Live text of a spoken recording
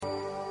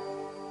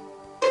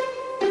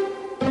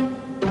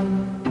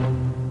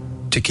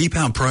To keep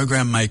our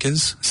program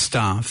makers,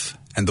 staff,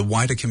 and the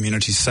wider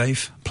community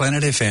safe,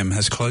 Planet FM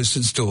has closed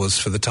its doors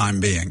for the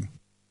time being.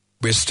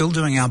 We're still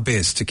doing our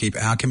best to keep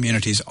our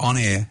communities on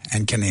air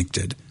and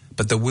connected,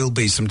 but there will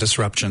be some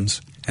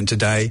disruptions, and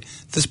today,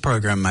 this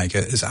program maker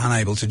is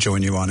unable to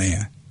join you on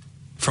air.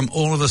 From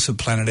all of us at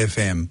Planet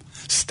FM,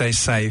 stay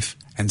safe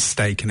and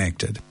stay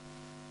connected.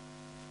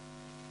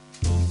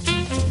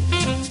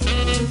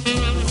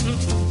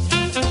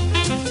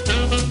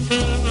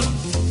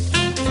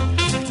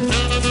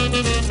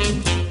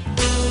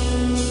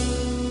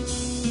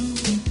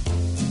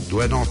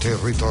 Due note il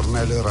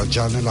ritornello era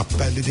già nella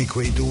pelle di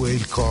quei due,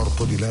 il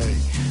corpo di lei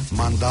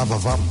mandava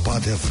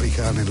vampate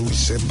africane, lui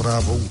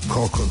sembrava un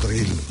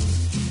coccodrillo.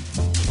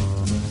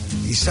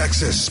 I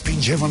sax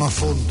spingevano a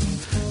fondo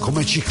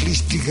come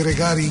ciclisti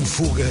gregari in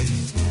fuga,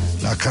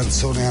 la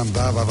canzone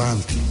andava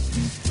avanti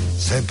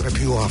sempre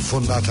più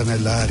affondata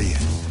nell'aria.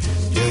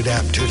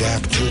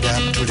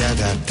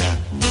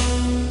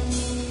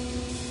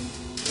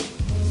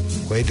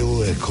 Quei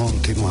due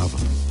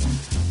continuavano.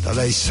 Da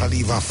lei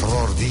saliva a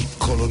flor di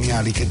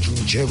coloniali che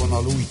giungevano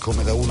a lui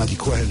come da una di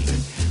quelle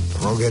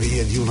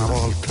drogherie di una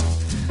volta,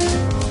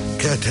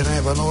 che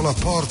tenevano la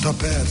porta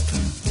aperta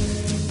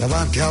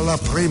davanti alla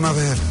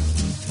primavera.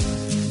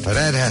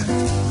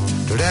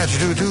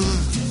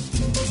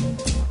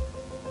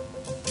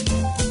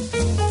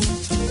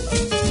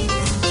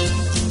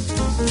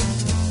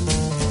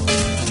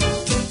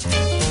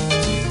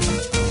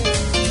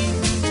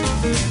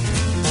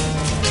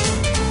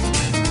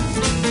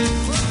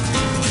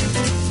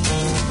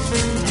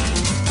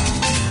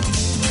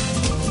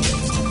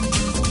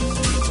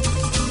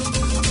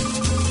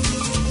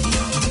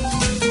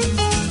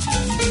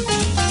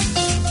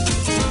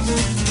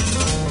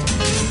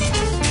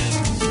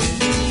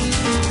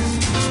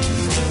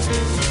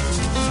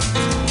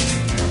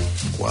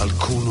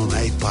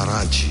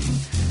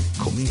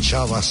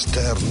 Cominciava a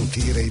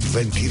sternutire, il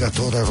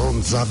ventilatore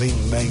ronzava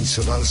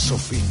immenso dal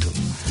soffitto,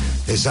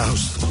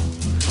 esausto.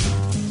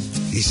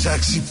 I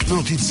sax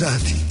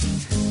ipnotizzati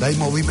dai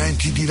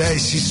movimenti di lei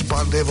si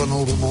spandevano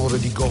un rumore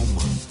di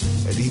gomma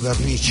e di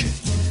vernice,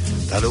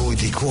 da lui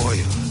di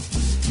cuoio.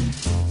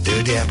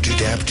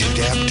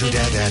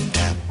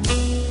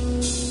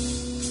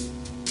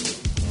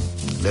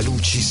 Le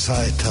luci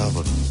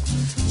saettavano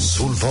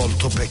sul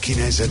volto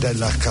pechinese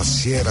della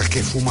cassiera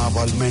che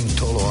fumava al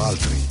mentolo,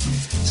 altri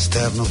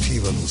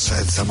sternutivano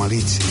senza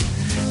malizia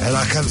e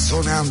la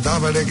canzone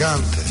andava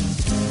elegante.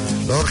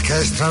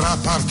 L'orchestra era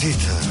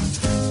partita,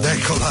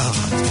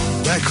 decolava.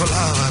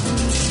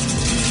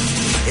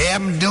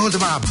 I'm not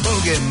my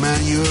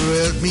boogeyman, you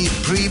heard me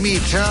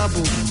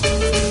primi-trouble.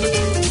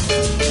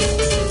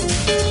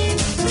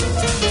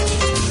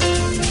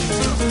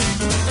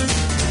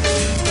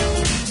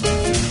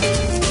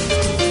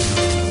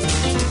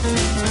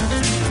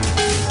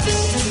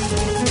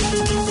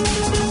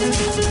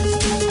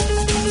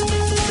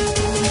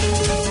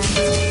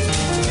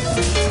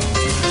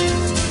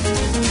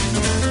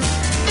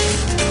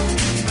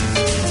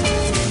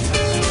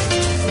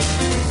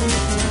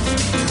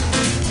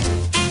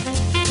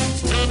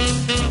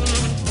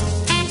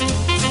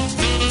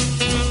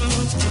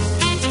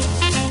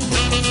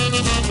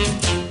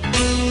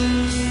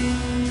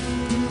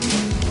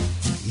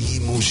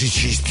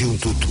 Musicisti un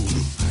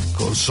tutt'uno,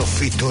 col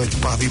soffitto e il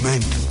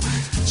pavimento,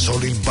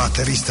 solo il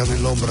batterista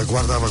nell'ombra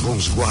guardava con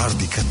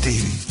sguardi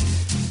cattivi.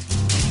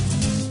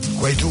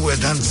 Quei due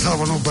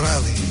danzavano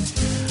bravi,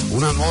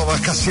 una nuova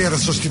cassiera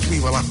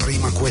sostituiva la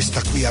prima,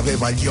 questa qui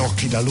aveva gli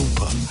occhi da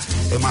lupa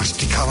e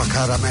masticava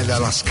caramelle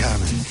alla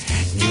scana.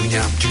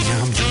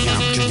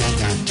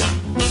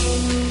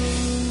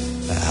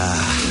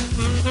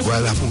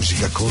 Quella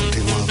musica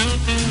continuava.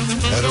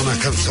 Era una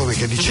canzone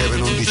che diceva e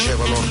non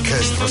diceva,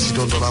 l'orchestra si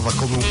dondolava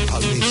come un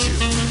pallizio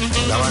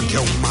davanti a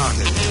un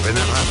mare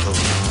venerato.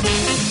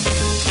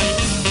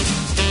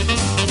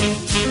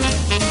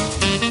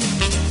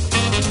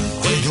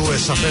 Quei due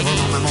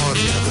sapevano a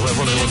memoria dove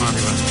volevano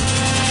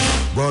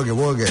arrivare.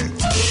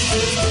 Woghe.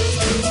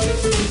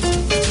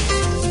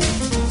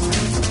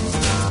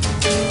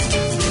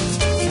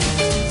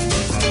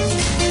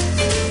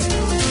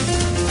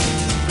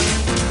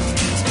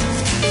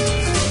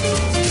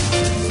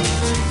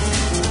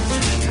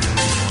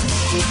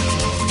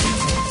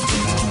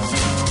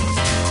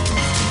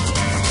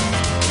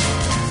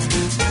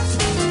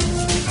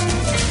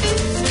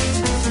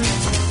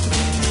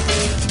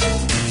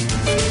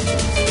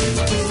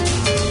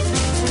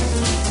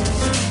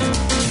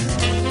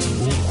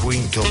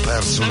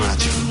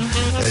 Personaggio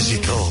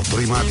esitò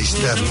prima di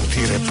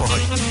sternutire,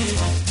 poi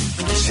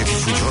si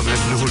rifugiò nel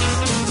nulla.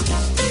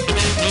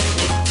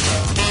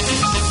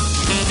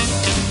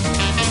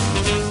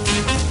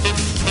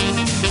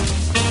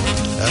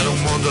 Era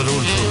un mondo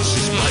adulto, si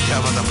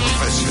sbagliava da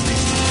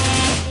professionisti.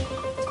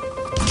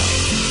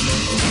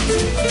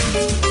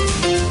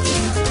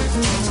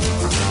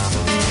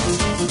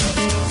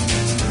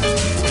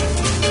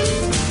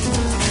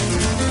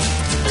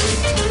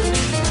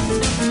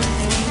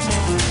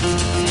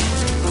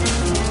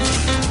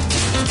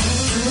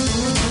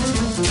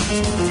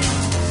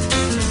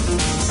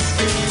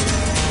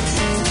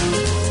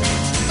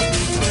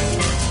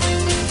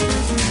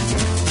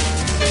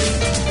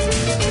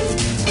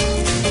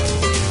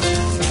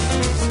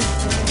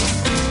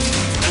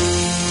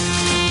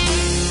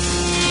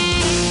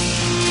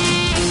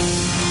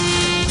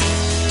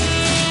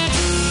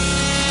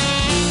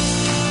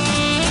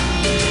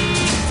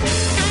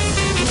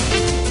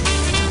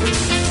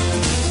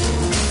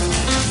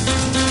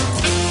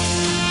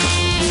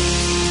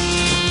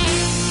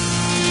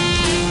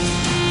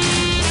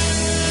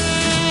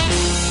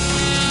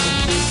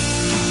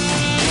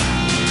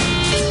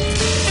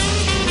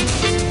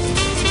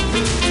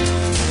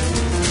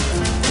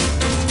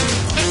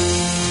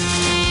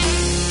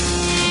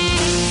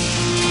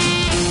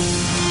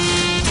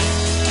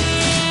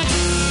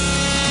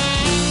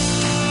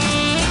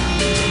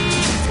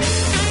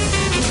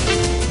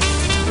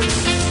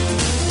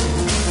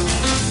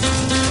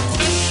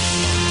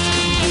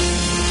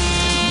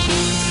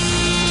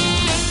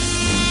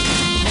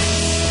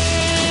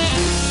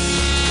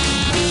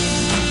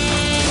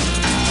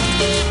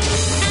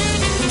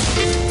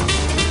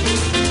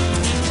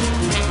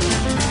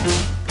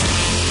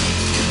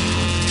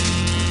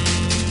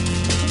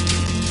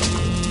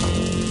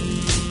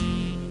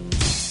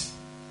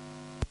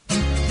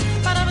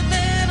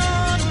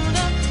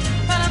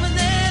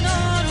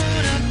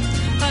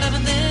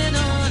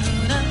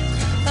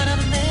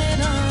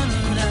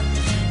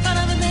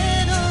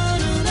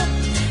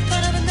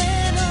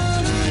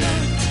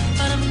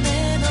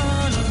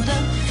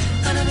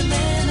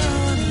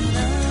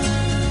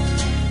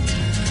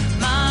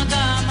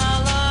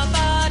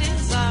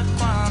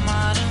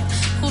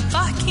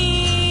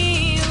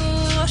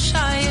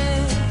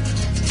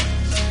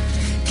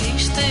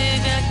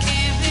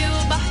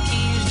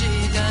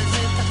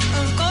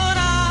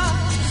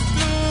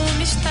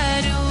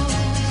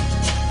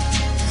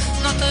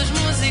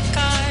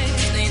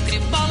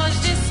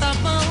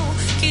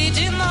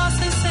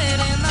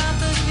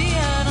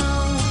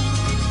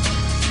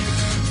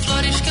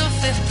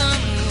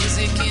 desconcertamos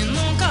e que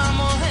nunca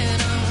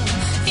morrerão.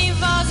 Em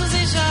vasos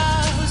e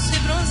jarros se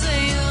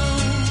bronzeiam.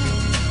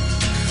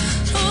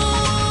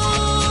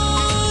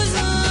 Os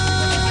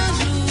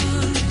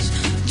anjos,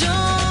 de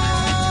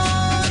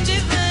onde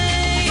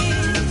vem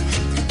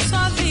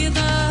sua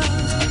vida?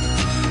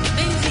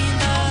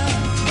 Bem-vinda.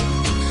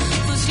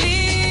 Os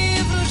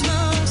livros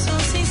não são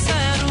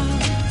sinceros.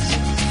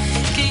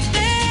 Quem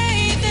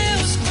tem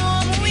Deus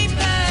como um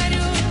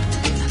império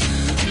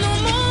no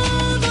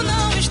mundo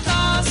não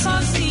está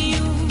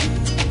sozinho,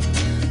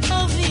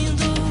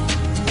 ouvindo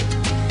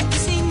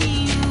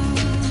sininhos.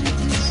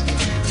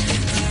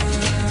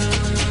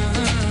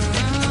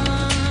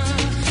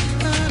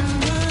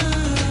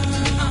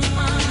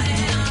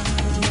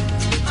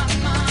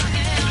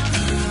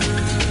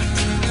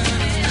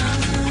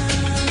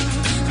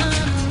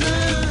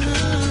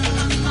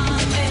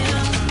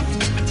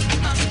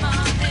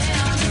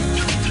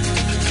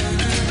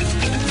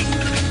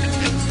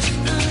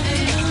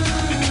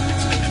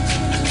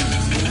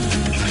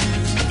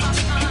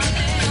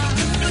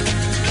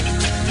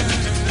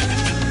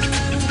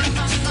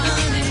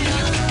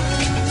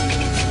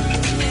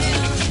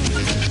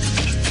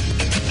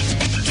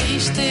 Quem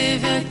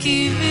esteve aqui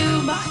viu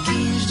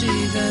barquinhos de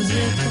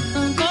gazeta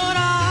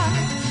ancorar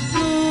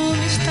no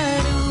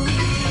mistério.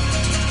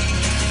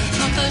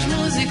 Notas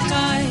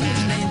musicais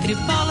entre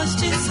bolas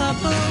de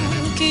sabão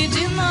que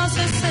de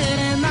nossas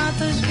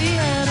serenatas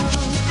vieram.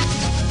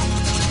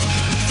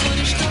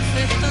 Flores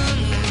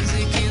cafetanos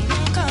e que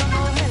nunca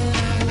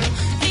morreram.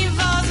 Em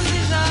vasos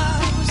e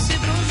jarros se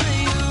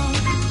bronzeiam.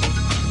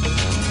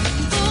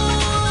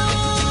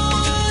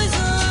 Os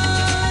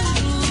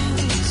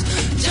anjos,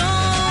 de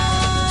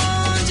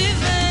onde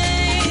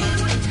vem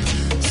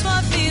sua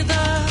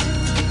vida?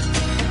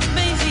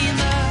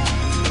 Bem-vinda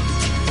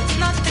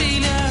na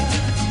trilha.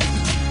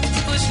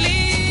 Os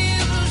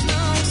livros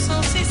não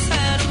são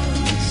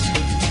sinceros.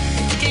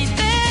 Quem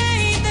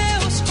tem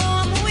Deus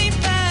como um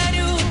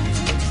império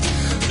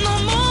no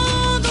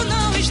mundo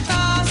não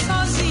está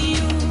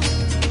sozinho,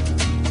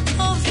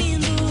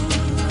 ouvindo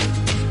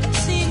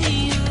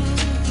sininhos.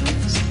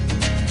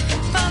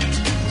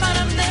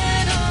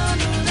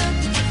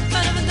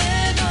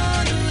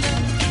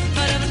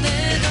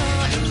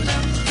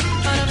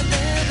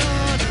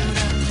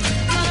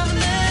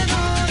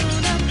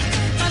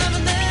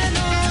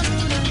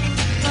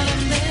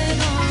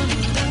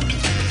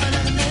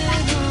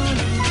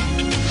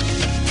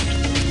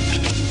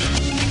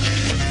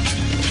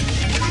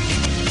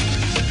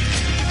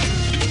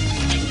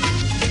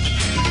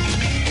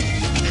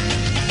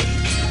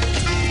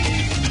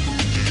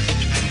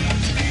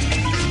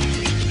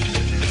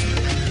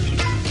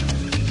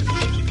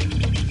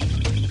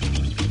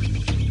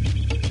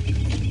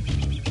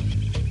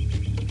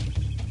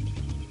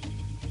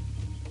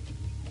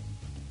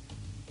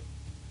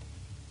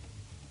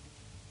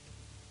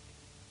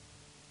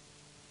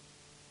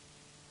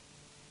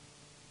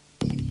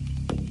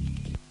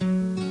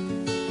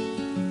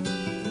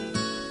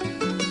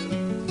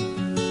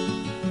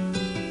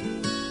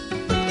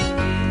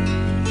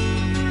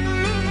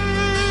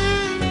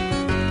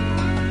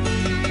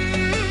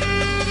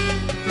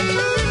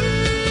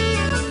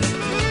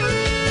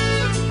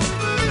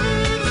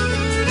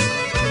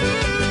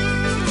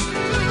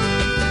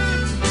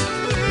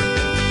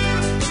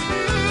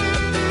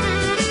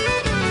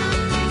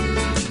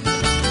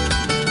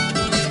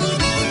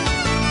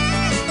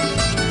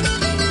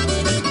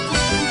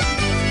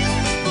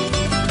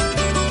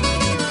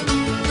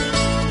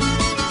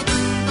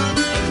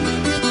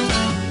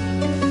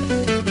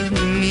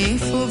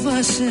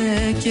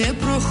 Και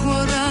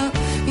προχωρά,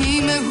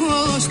 είμαι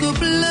εγώ στο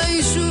πλάι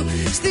σου,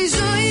 στη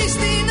ζωή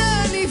στην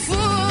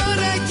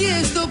ανηφόρα και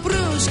στο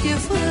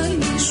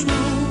προσκεφάλι σου.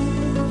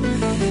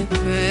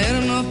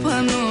 Παίρνω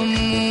πάνω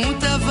μου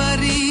τα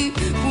βαρύ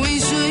που η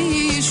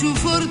ζωή σου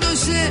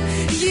φόρτωσε.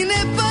 Γίνε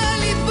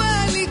πάλι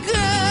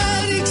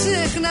παλικάρι,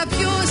 ξέχνα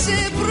ποιος σε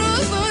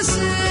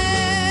πρόδωσε.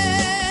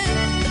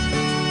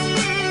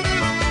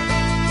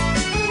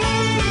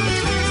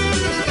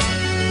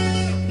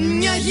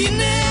 Μια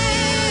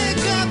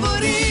γυναίκα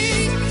μπορεί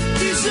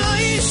τη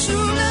ζωή σου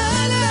να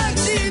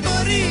αλλάξει.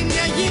 Μπορεί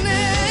μια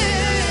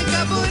γυναίκα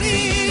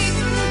μπορεί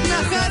να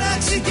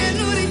χαράξει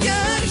καινούρια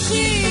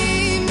αρχή.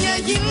 Μια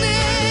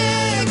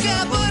γυναίκα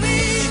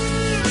μπορεί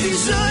τη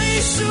ζωή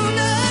σου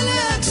να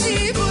αλλάξει.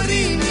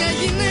 Μπορεί μια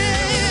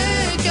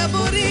γυναίκα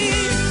μπορεί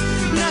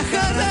να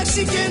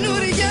χαράξει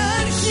καινούρια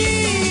αρχή.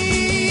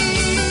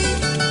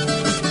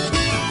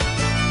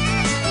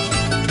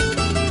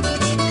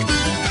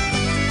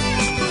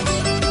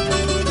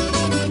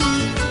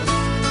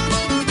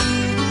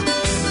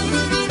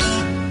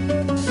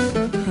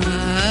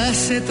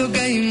 Το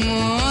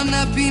καημό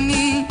να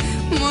πίνει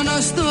μόνο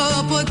στο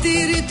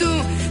ποτήρι του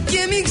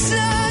και μην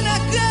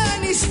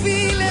ξανακάνεις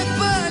φίλε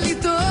πάλι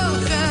το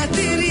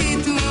χατήρι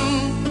του.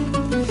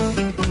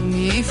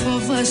 Μη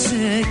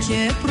φοβάσαι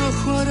και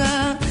προχωρά,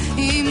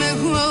 είμαι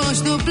εγώ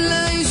στο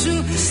πλάι σου,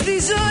 στη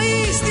ζωή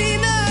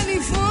στην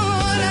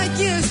ανηφόρα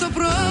και στο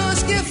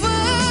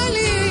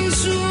προσκεφάλι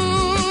σου.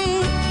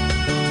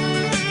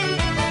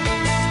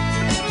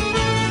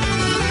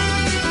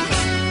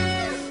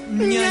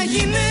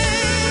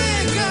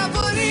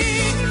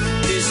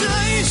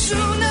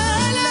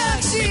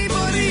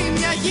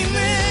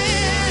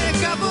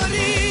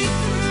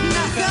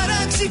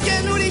 χαράξει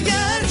καινούρια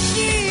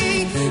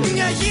αρχή.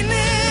 Μια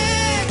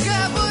γυναίκα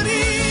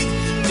μπορεί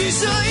τη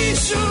ζωή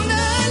σου να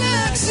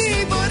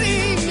αλλάξει. Μπορεί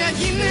μια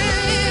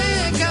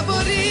γυναίκα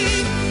μπορεί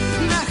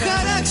να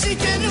χαράξει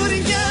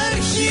καινούρια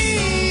αρχή.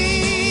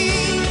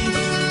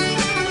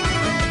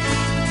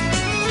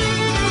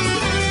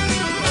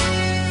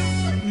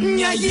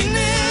 Μια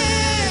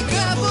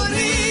γυναίκα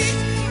μπορεί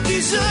τη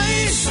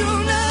ζωή σου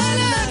να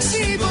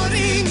αλλάξει.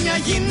 Μπορεί μια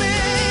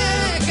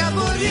γυναίκα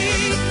μπορεί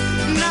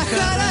να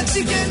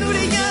χαράξει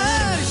καινούρια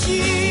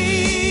αρχή.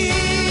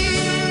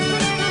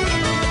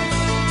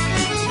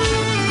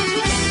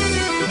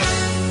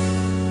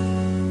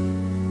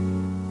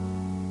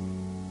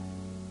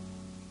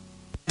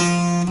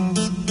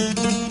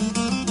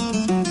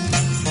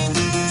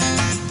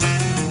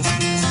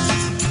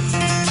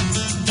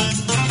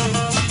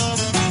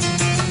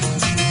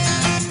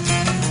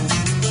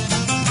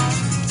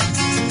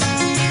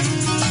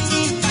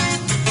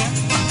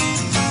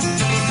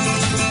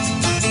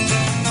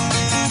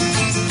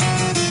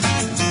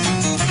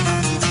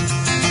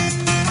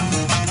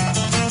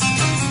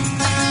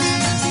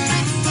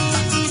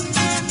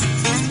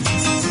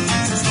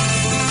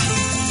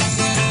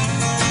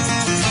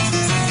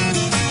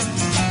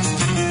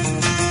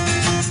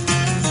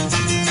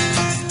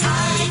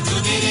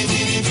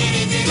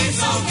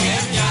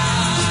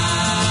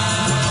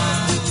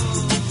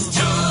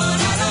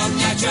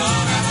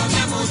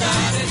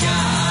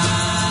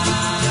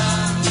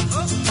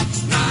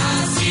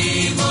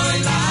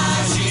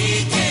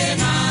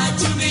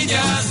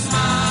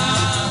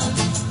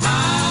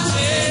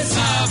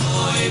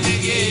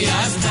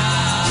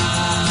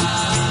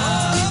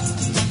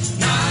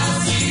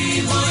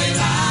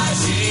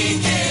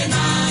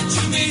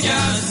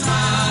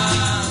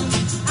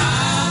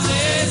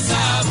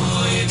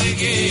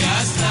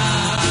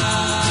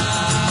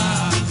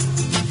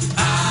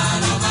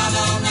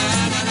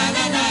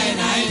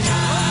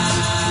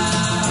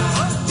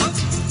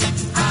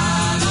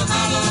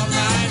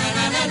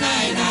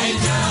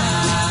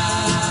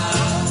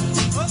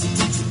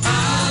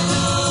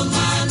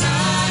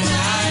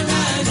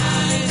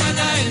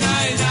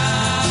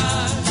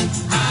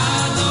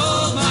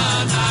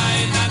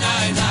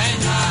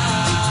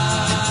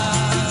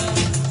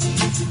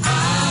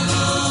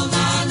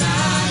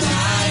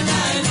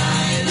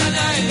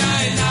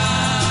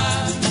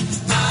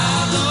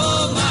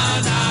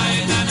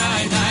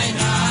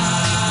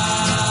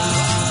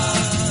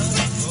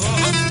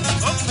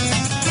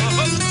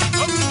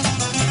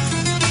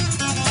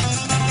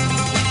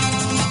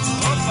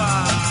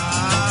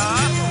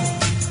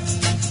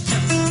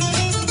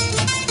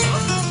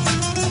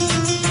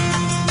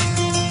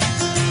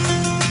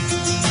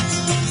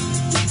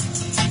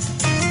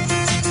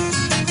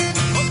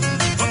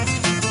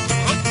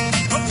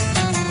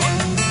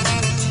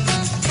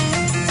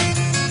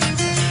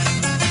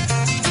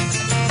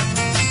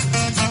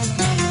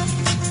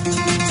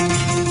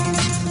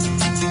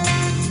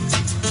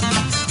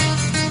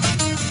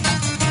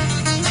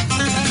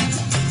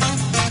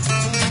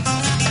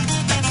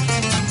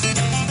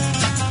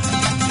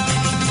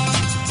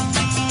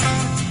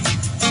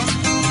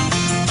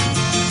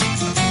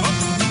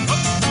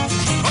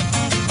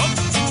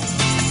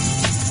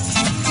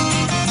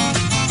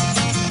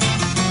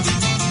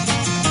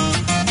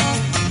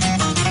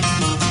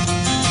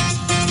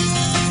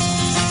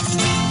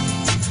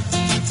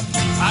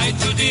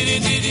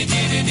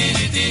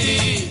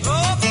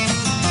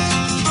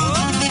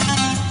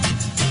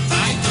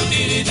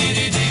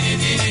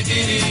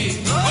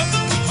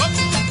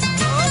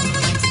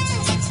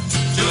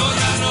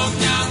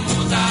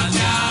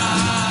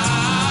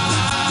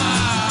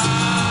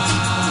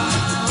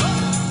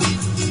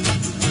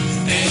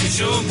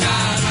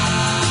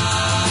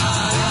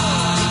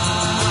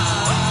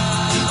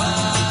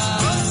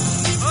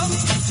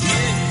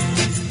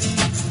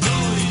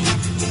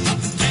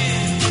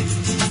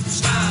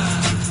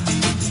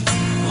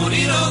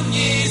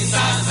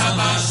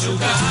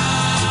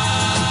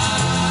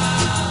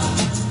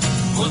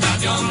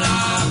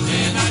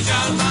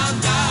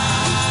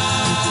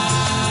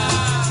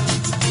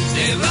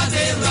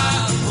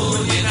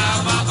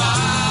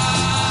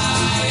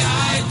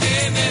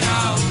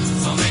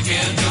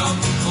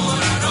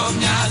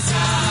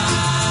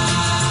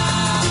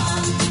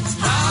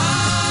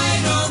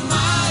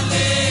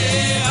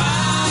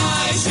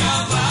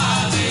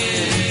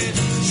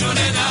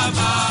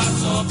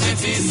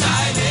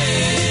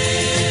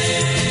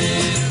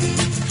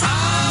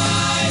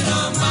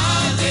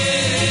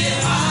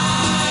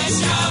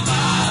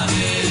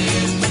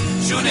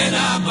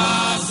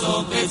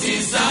 Paso,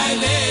 petit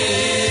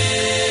silence.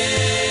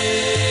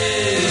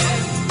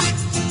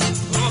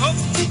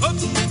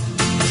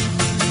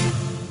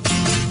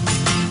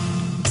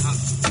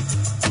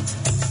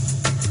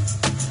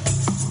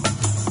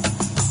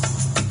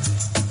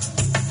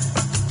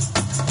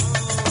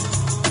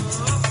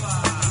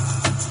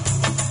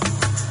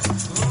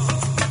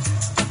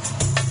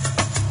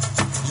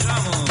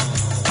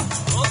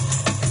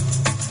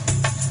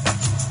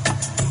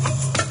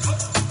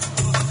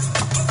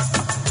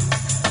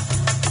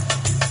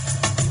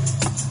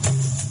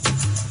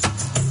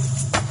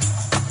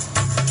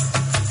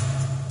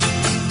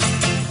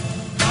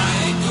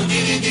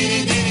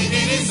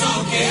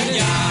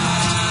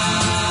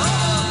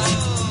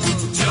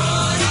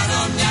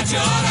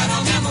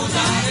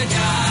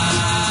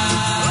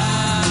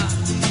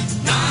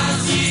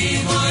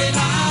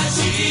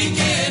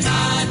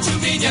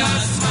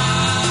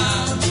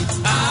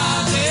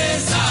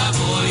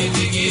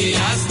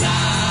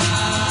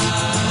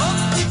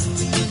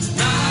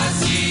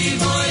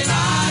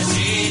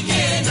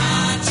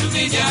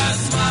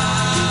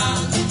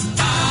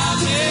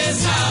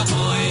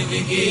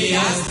 y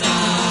ya está.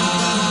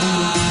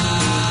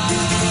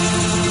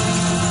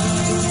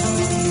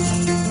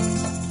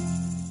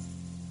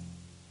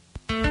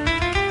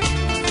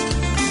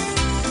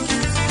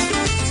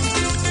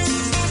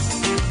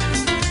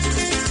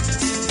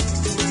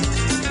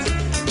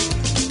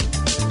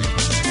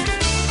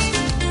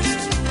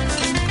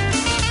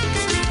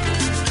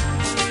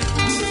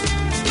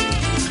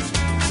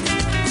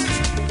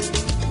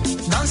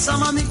 Dança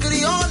mami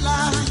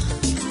crioula,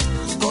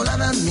 cola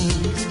na mim,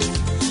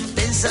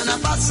 pensa na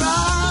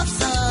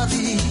passata,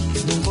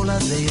 num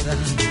coladeira.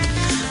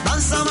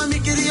 Dança mami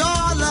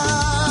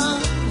crioula,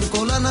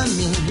 cola na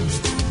mim,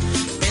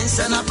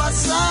 pensa na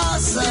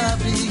passata,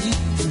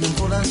 num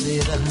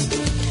coladeira.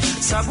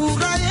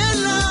 Sabuga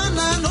ela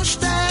na nos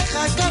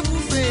terra Cabo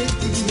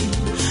Verde,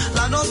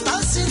 lá não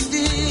tá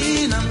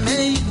sentindo a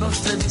meio nos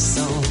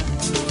tradição.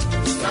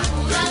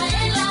 Sabuga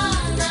ela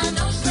na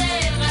nos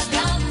terra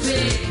Cabo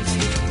Verde,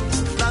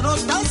 lá não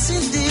tá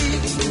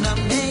sentindo a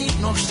meio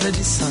nos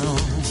tradição.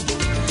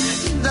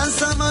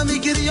 Dança mami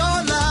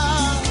crioula,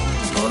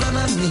 cola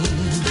na mim,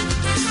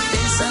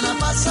 pensa na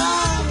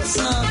passada,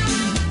 sabe,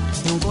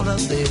 num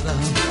coladeira.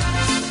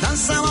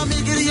 Dança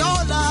mami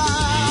crioula,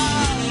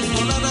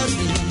 cola na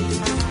mim,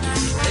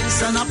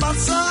 pensa na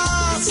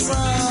passada,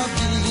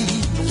 sabe,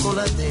 num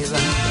coladeira.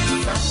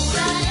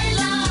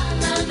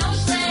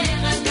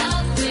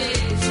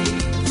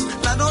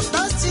 La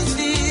nota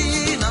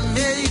senti na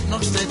meio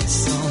nos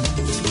tradição.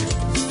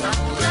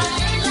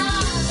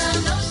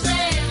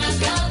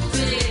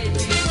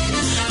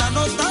 La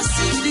nota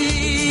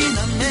senti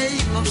na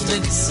meio nos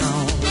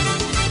tradição.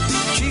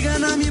 Chega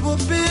na mi vou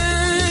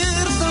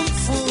per tão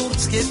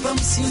forte que pra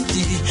me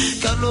sentir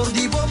calor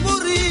de vou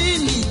morrer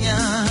minha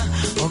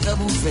o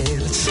Cabo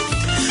Verde.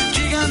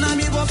 Chega na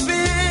mi vou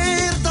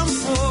per tão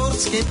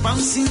forte que pra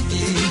me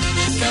sentir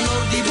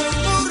calor de vou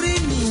morrer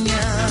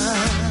minha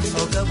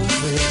o Cabo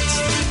Verde.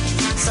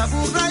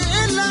 Sabuga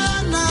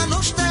ela na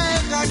nos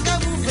terra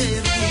Cabo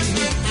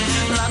Verde,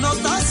 lá não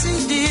tá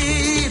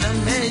sentindo a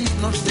meio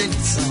nos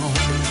tradição.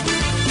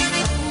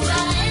 Sabuga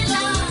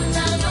ela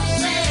na nos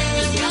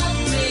terra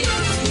Cabo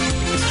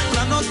Verde,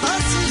 lá não tá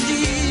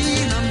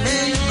sentindo a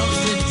meio nos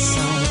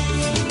tradição.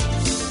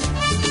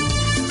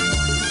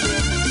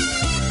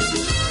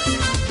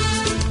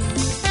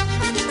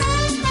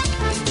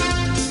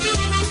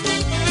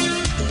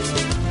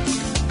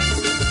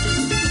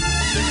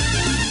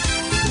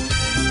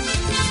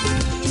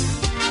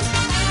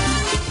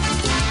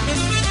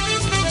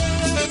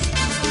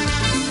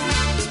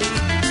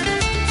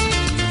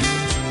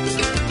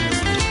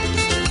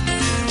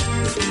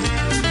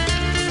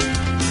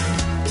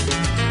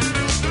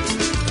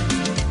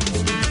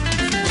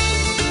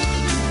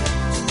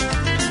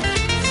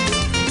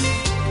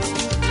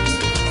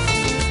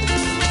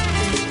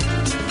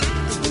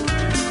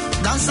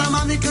 Dança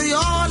mami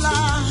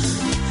crioula,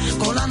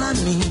 cola na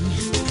mim,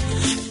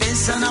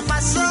 pensa na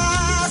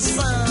passada,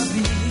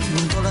 sabe,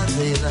 num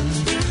coladeira.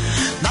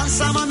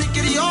 Dança mami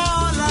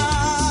crioula,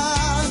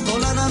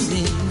 cola na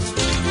mim,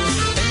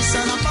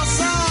 pensa na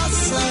passada,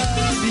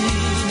 sabe,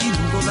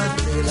 num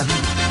coladeira.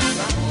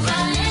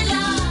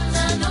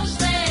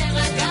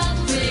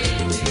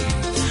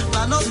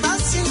 La nota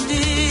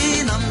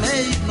senti na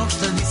meio nos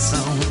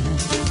tradição.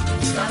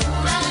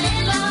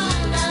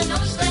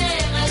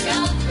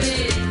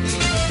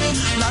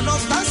 La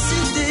nota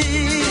senti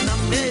na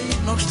meio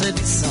nos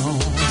tradição.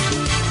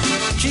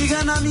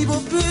 Chega na mi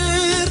vou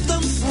per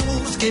tão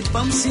forte que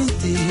pra me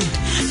sentir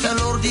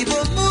calor de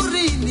vou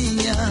morrer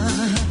minha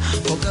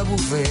o Cabo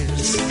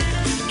Verde.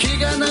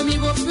 Chega na mi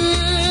vou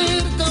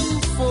per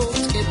tão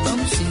forte que pra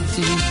me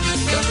sentir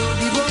calor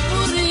de vou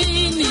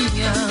morrer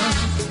minha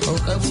o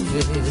Cabo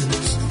Verde.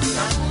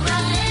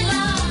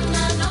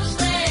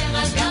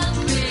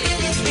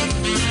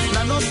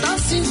 La nota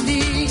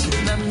senti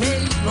na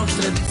meio nos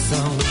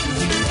tradição.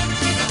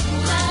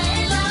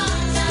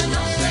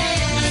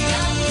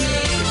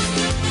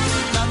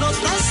 La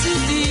nota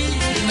senti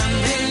na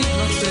meio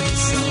nos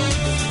tradição.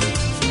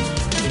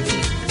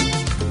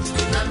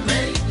 Na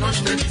meio nos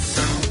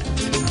tradição.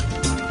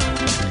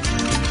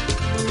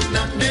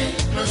 Na meio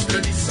nos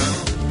tradição.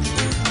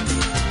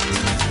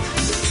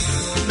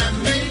 Na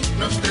meio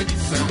nos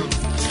tradição.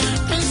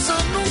 Pensa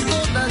num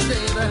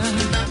coladeira.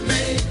 Na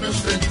meio nos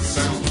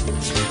tradição.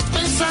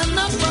 Pensa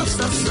na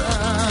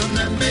passação,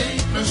 na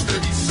meio nos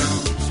tradição.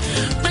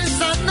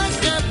 Pensa na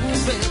Cabo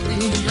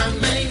Verde, na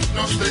meio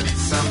nos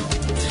tradição.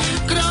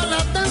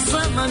 Crioula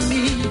dança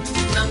mami,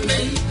 na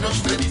meio nos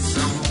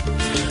tradição.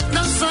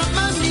 Dança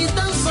mami,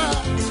 dança.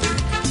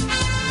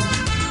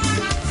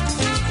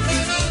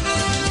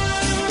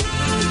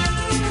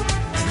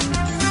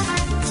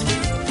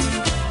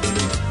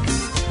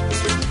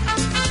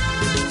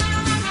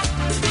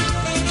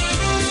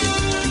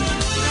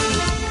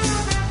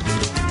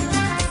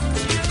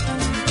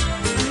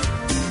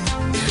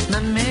 Na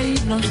meio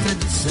nos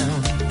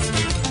tradição.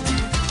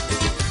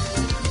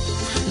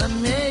 Na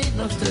meio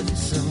nos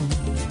tradição.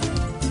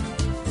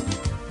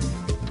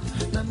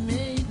 Na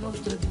meio nos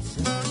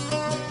tradição.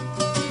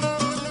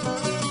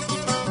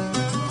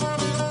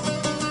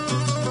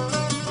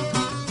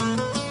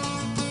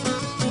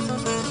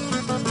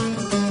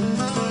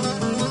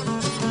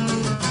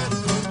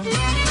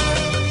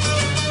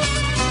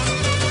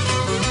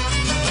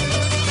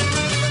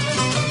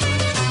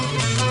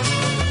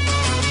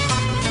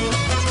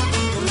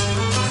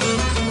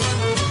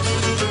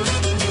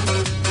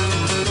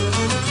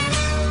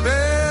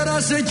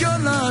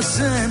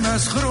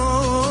 ένας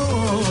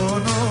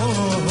χρόνος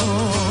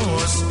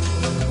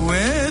που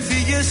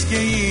έφυγες και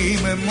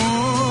είμαι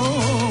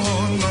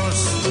μόνος.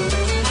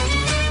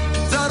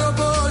 Θα ρω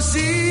πως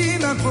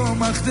είναι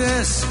ακόμα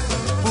χτες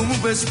που μου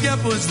πες πια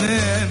πως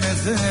δεν με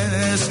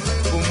θες,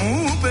 που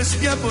μου πες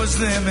πια πως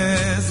δεν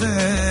με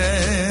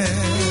θες.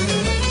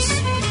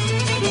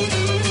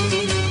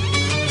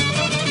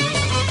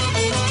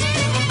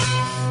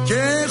 Και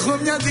έχω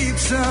μια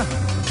δίψα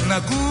να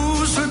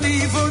ακούσω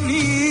τη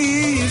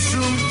φωνή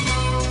σου,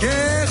 και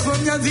έχω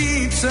μια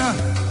δίψα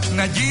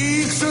να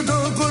αγγίξω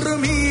το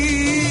κορμί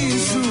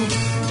σου.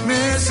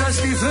 Μέσα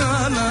στη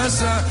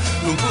θάλασσα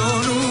του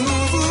πόνου μου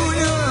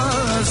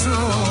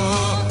βουλιάζω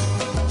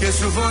και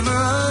σου φωνάζω.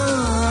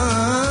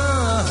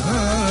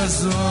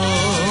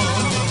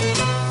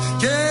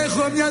 Και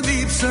έχω μια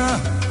δίψα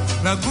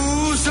να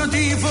ακούσω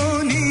τη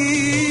φωνή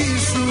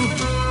σου,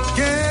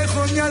 και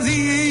έχω μια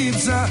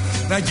δίψα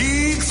να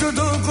αγγίξω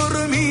το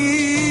κορμί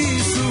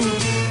σου.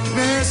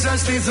 Μέσα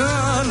στη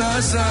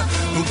θάλασσα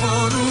του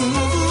πόνου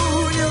μου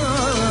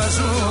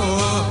βουλιάζω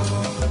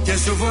και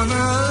σου φωνάζω.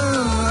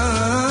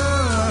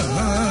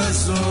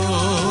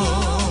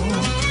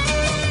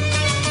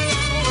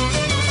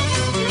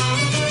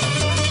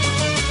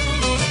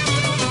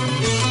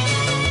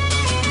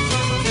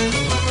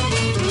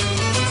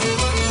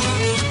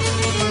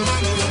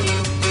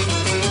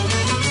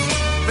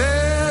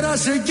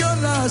 Πέρασε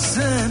κιόλας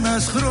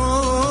ένας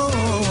χρόνος,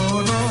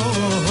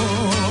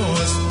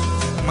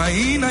 μα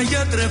είναι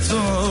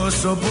αγιατρευτός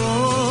ο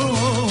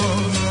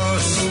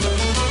πόνος.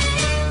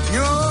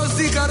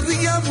 Νιώθει η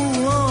καρδιά μου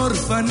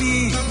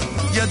όρφανη,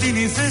 γιατί είναι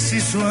η θέση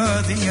σου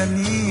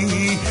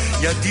αδιανή,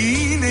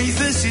 γιατί είναι η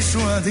θέση σου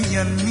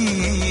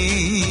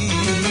αδιανή.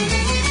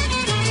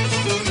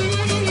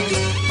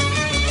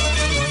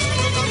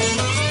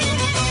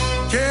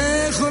 Και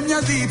έχω μια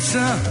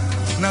δίψα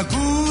να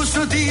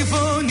ακούσω τη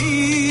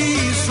φωνή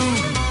σου,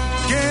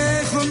 και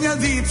έχω μια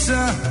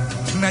δίψα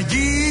να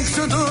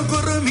αγγίξω το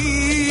κορμί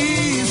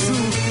σου.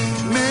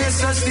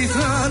 Μέσα στη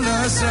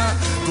θάλασσα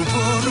του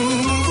πόνου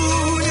μου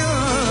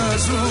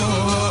βουλιάζω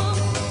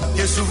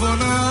και σου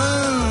φωνάζω.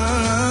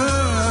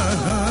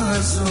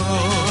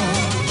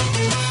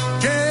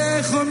 Και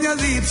έχω μια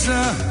δίψα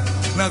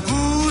να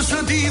ακούσω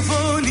τη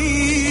φωνή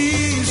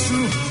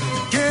σου,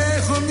 και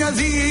έχω μια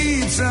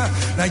δίψα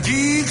να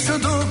αγγίξω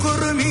το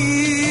κορμί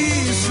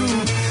σου.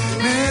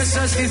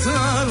 Μέσα στη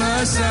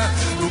θάλασσα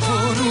του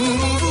πόνου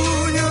μου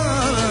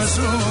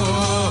βουλιάζω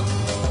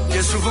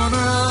και σου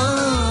φωνάζω.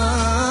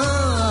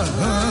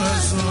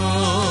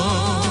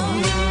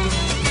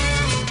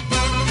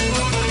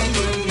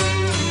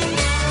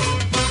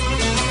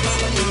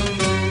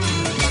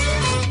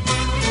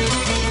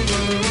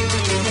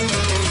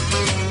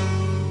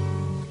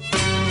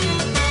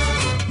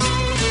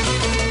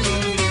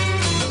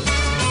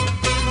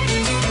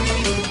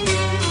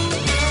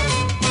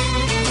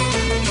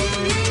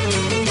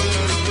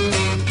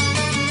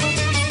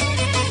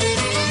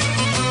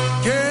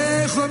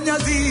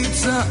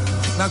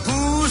 Να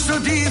ακούσω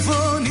τη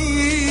φωνή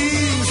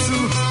σου,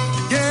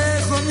 και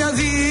έχω μια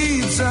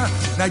δίψα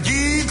να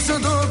αγγίξω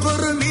το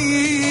κορμί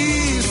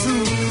σου.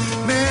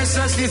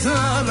 Μέσα στη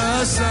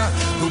θάλασσα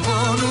του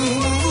πόνου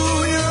μου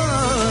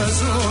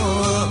βουλιάζω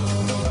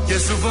και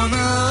σου φωνάζω.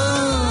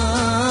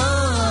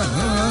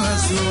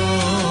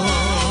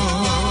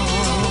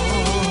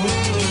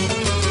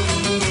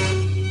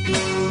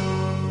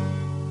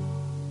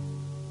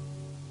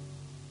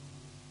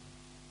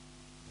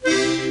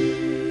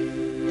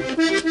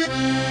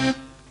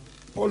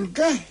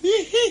 Polka,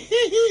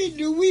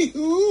 do we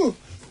who?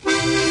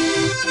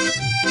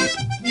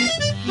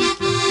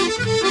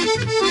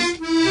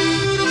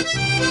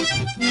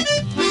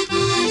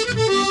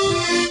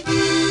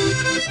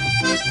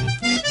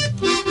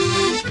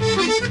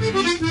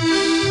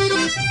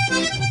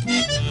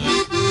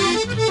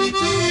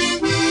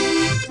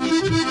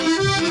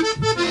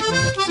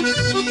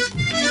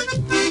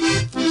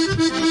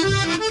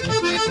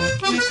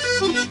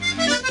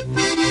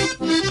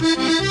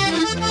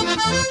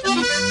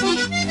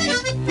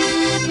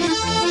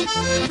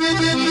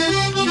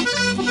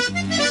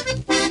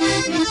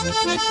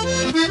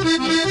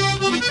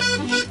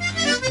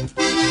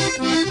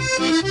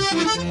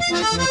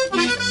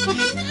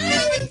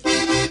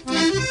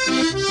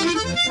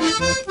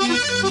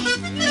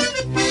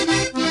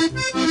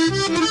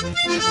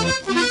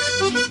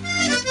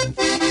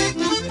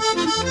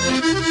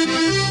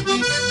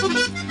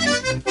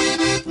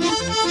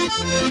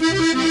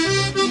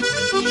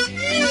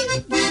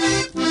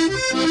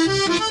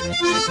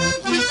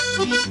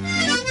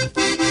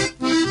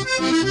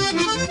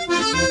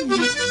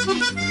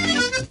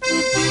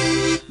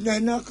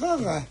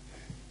 Nakaka.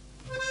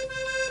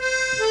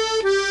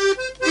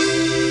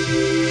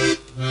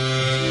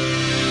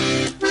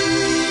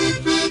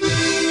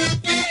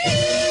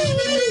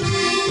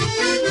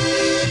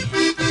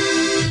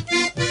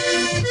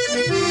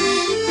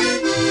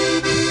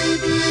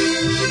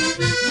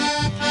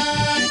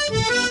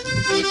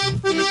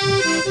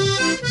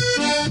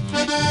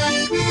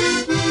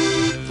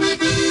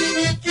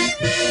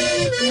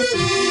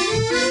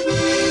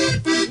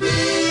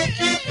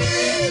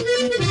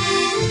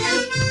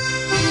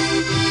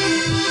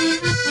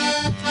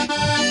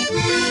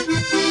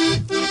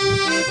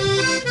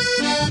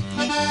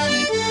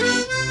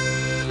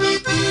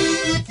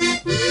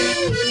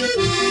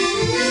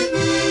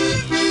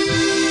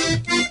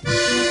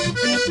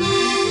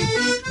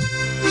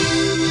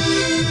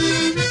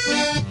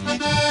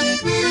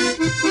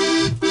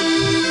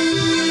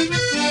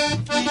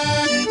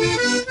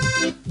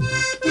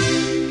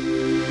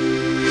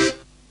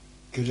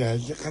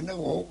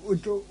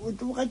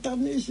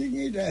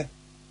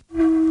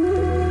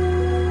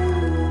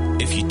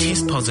 If you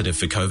test positive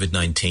for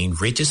COVID-19,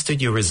 register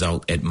your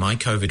result at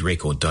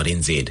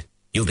mycovidrecord.nz.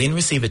 You'll then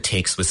receive a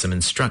text with some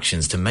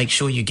instructions to make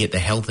sure you get the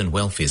health and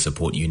welfare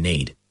support you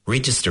need.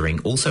 Registering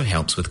also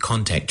helps with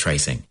contact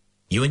tracing.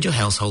 You and your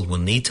household will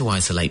need to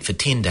isolate for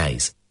 10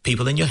 days.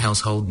 People in your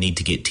household need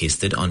to get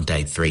tested on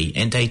day 3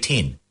 and day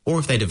 10, or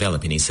if they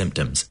develop any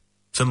symptoms.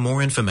 For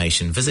more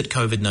information, visit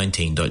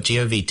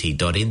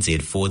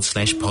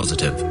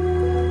covid19.govt.nz/positive.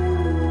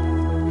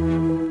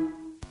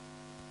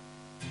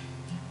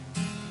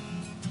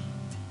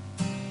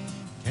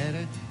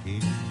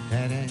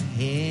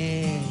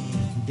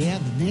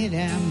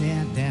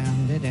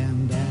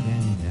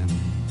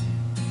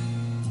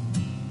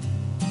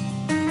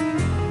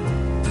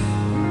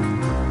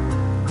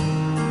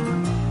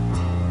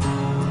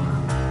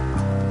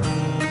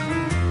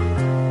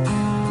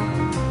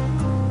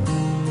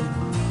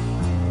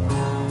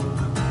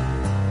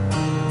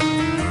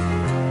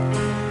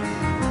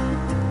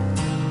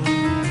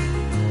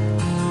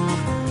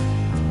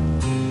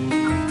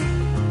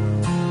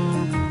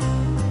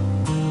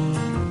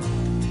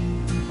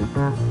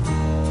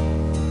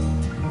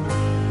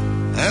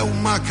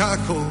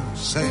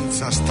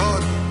 Senza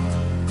storia,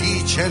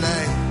 dice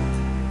lei,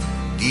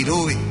 di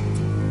lui.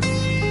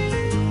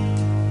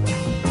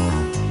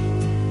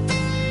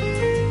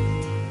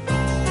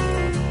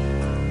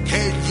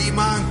 Che gli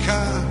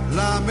manca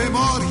la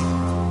memoria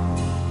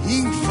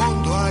in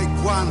fondo ai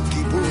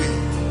guanti bui.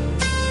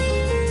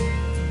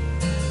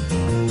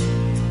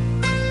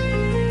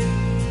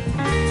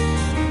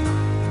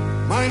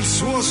 Ma il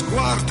suo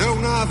sguardo è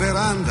una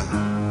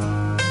veranda.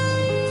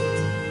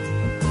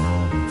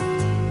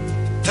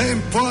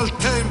 Tempo al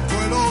tempo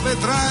e lo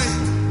vedrai,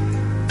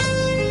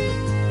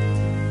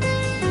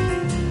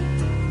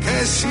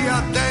 che si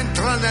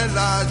addentra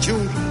nella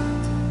giungla,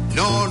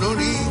 no, non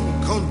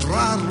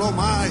incontrarlo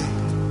mai.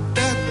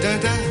 Da da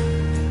da,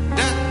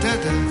 da da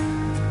da,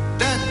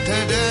 da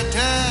da da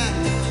da.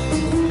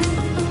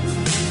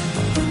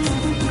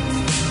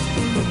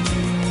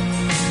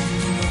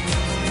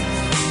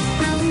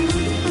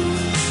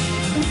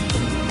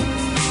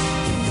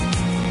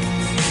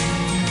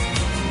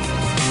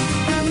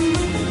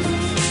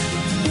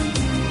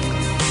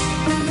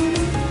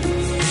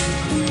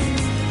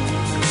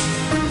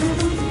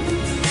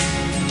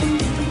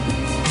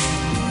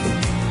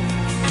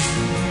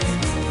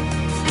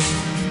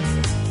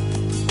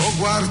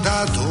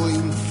 Guardato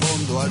in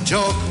fondo al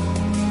gioco,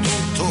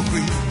 tutto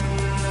qui,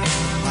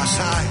 ma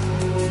sai,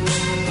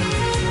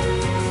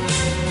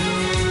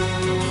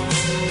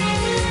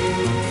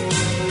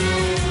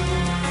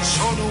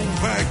 sono un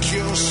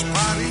vecchio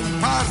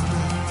sparimpartner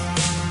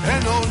e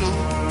non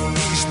ho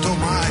visto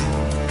mai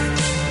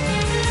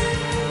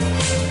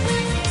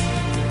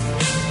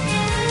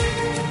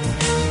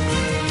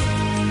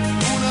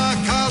una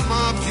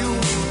calma più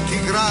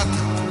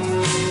tigrata,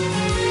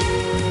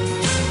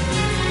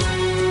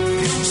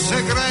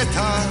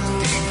 segreta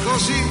di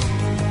così.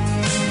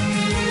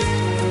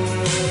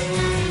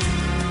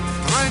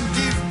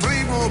 Prendi il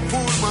primo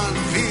pullman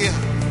via,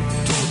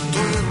 tutto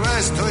il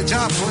resto è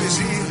già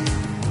poesia.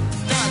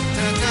 Da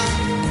da da,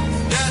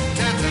 da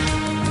da da,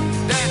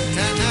 da da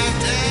da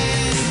da.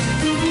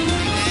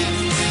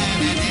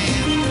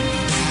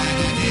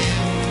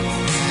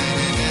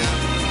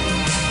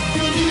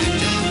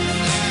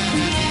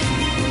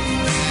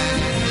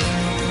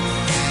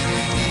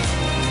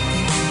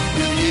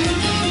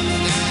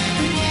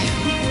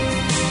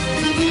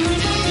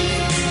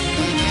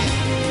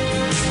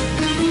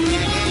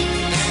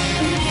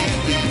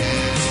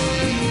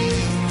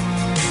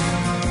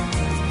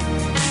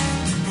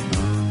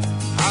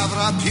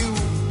 Più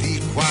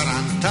di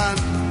 40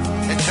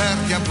 anni e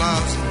certi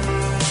applausi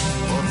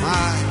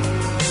ormai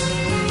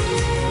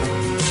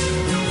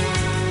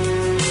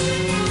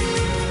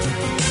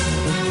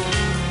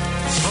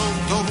sono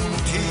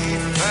dovuti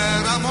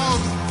per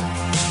amore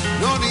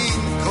non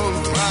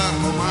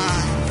incontrarlo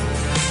mai.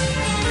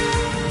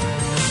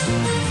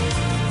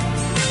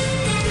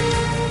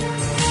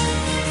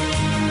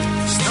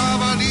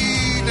 Stava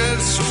lì nel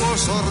suo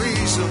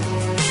sorriso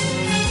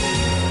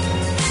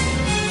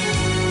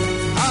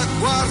a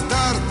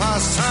guardar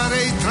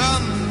passare i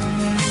tram,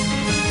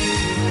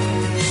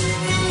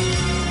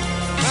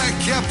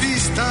 vecchia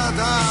pista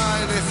da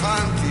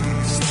elefanti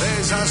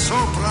stesa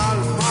sopra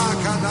il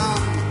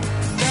macadam.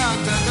 Da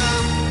da da,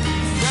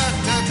 da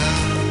da da,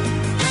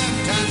 da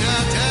da da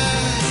da.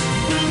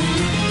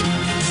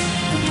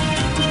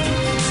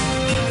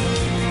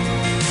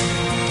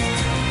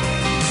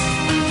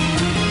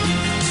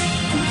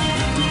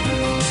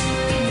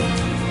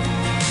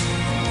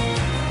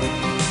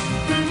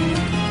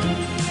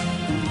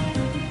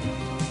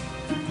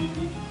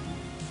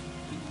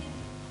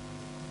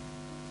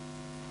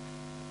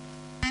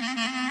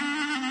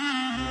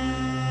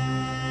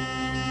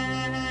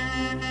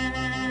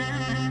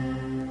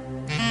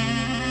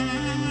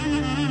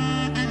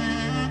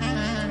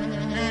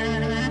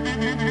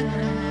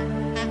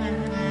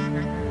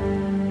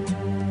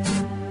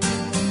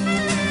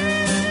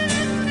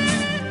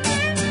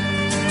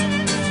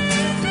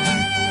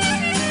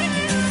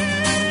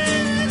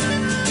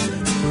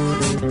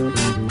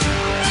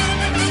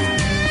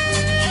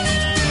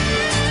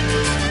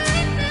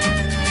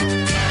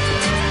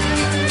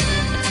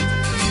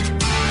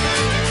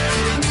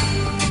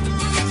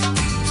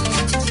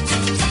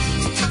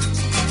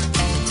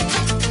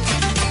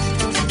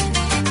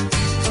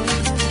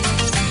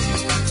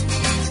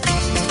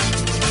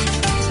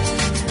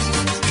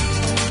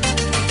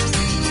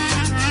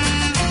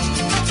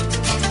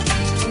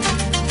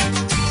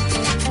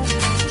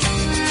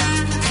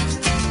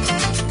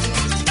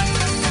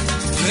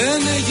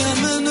 Λένε για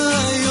μένα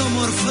οι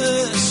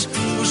όμορφες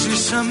που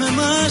ζήσαμε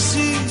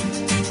μαζί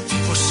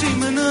πως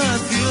είμαι ένα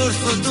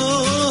αδιόρθωτο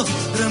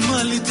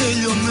ρεμάλι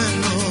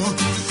τελειωμένο,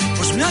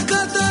 πως μια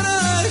κατάρα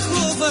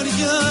έχω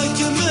βαριά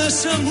και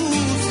μέσα μου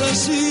θα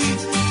ζει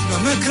να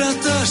με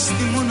κρατάς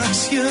στη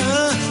μοναξιά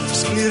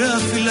σκληρά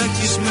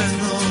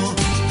φυλακισμένο.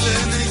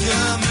 Λένε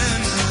για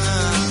μένα,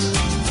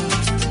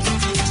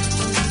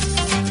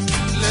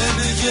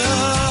 λένε για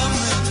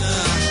μένα,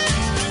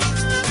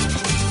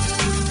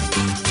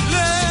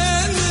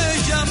 λένε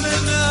για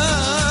μένα,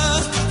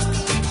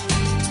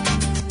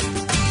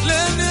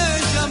 λένε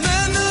για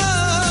μένα.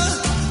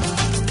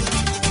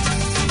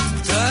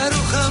 Τα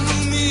ρούχα μου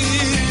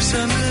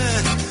μυρίζανε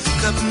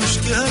καπνούς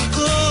και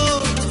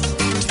αλκοόλ,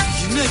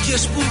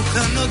 γυναίκες που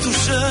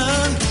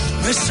χανόντουσαν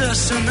μέσα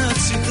σε ένα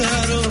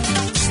τσιγάρο.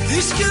 Στη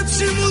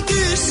σκέψη μου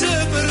τις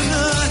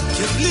έπαιρνα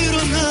και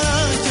πλήρωνα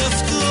γι'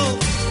 αυτό.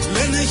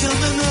 Λένε για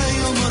μένα οι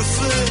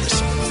όμορφες,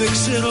 δεν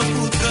ξέρω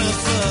που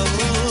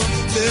τραβάω.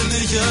 Λένε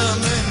για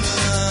μένα,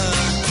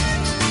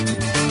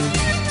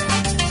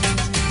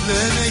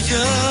 λένε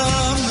για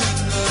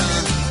μένα,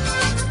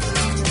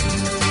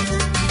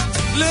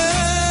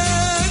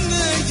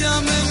 λένε για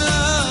μένα,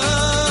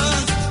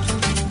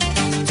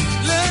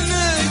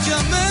 λένε για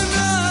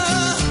μένα.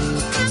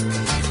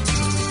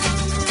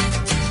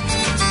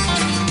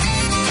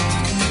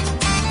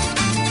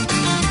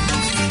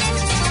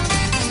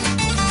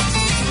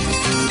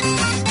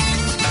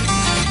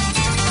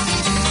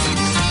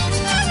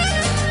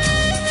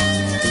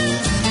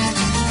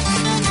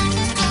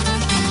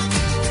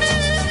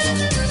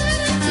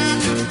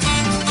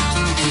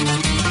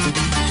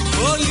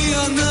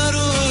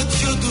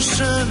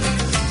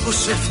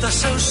 Πως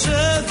έφτασα ως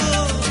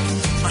εδώ,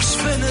 μας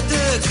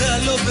φαίνεται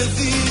καλό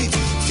παιδί,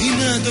 τι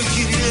να το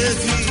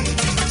κυριεύει.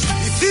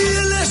 Οι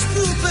θύελες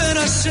που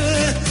πέρασε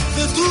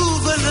δεν του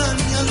βάλαν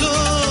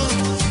μυαλό,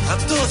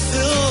 απ' το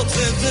Θεό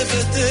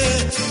παιδεύεται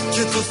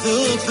και το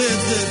Θεό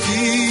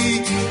παιδεύει.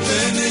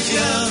 Λένε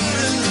για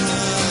μένα,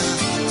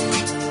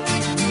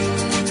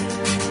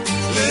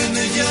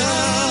 λένε για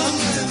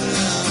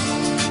μένα,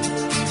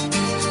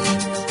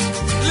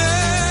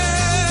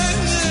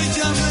 λένε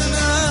για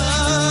μένα,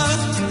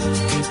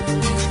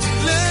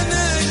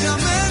 λένε για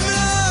μένα.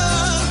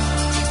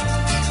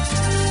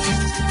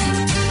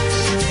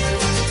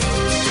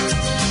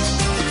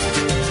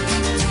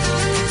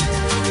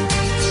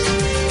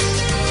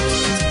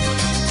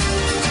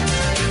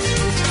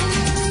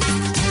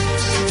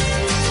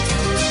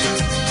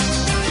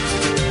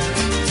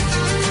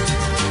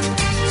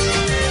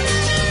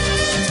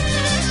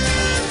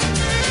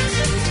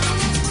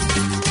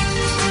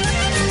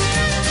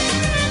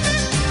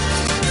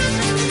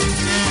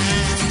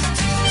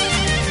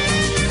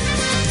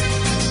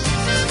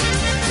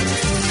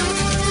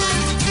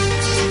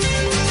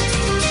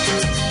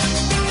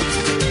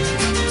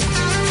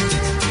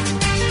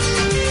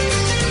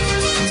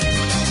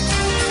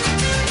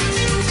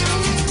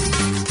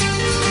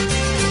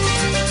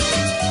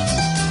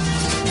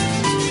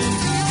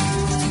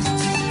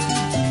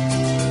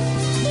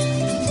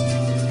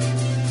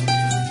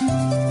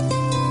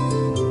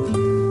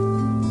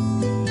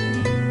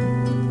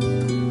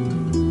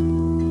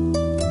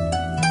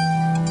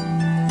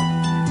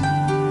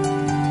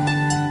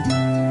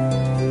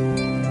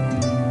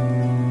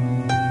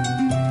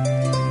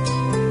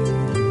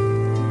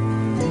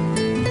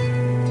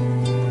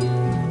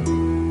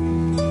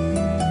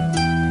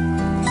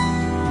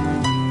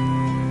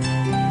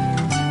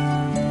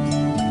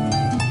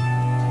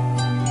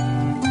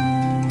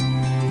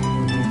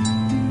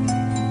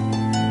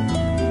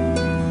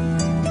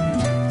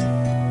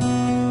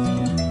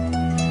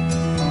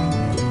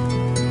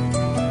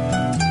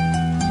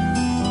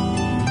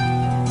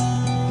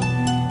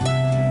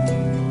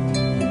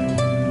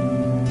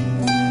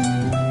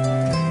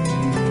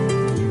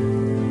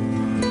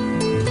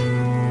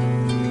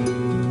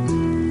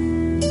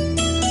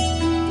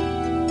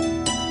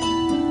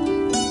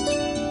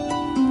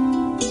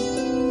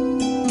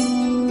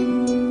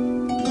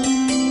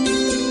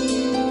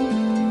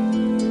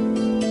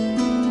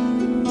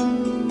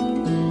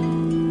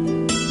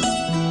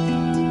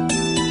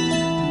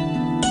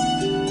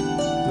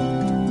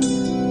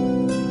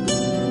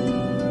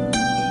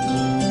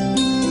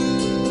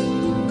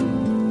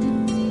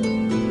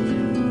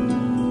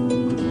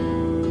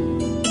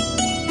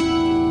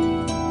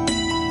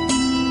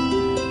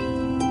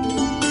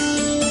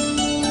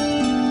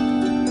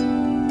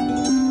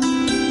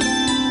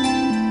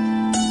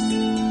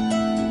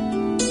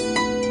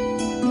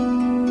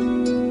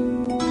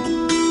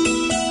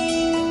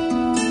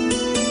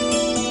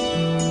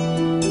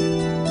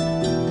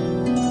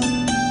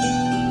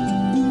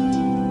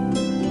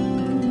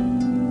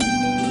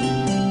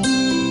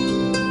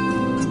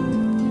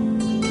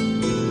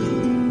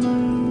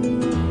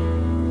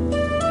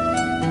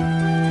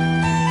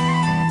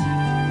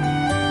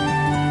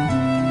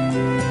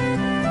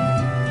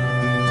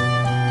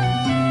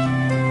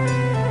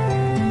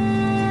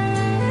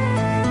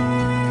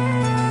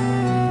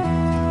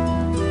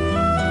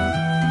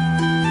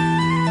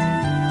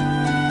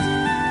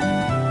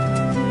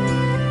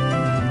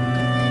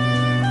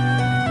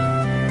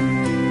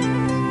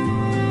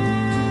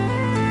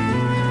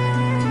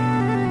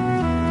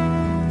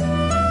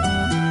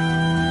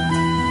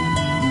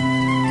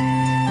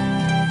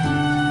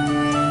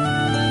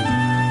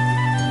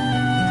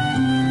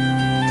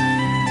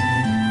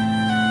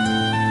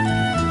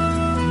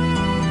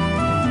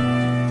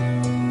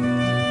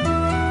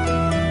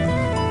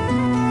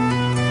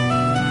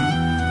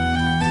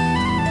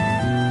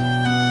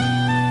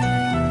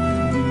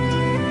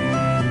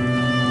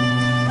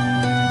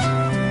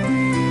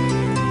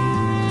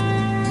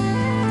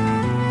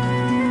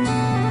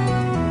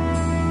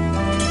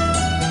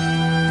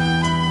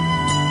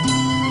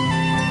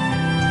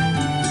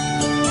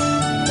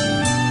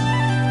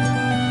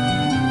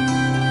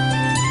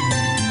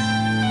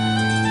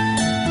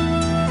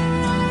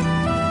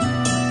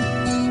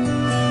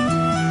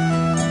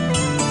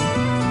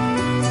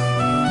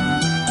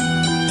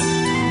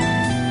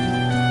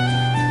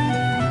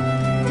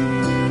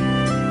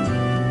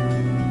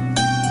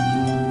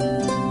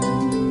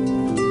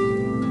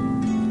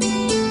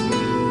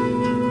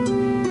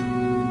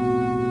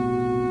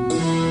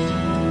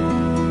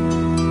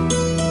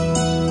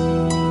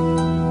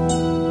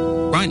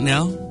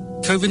 now,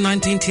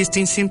 COVID-19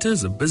 testing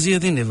centres are busier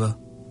than ever.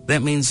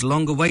 That means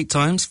longer wait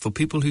times for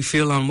people who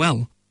feel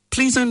unwell.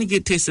 Please only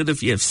get tested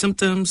if you have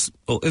symptoms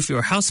or if you're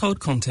a household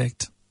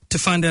contact. To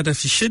find out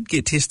if you should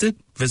get tested,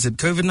 visit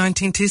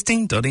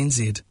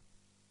covid19testing.nz.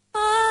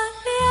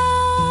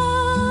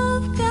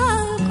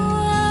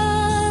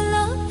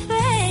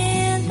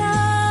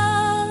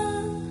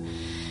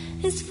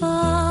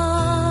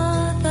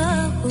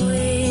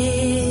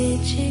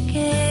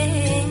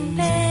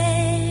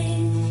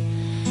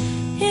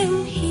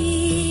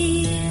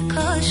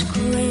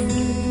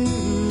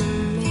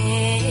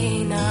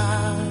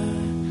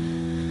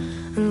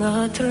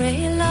 The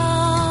trail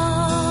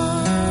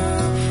of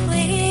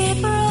we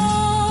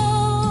broke,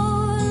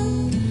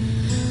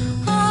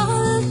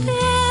 all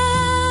the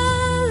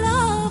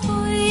love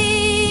we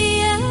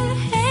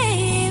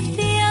have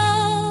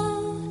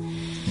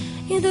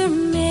either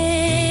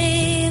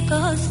make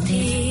us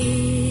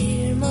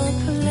dear my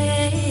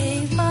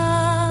flavor,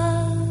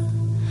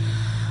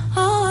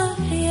 or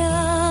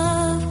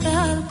you've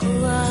got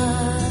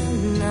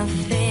one a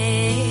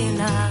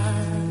fela,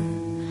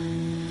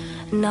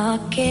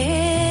 not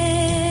care.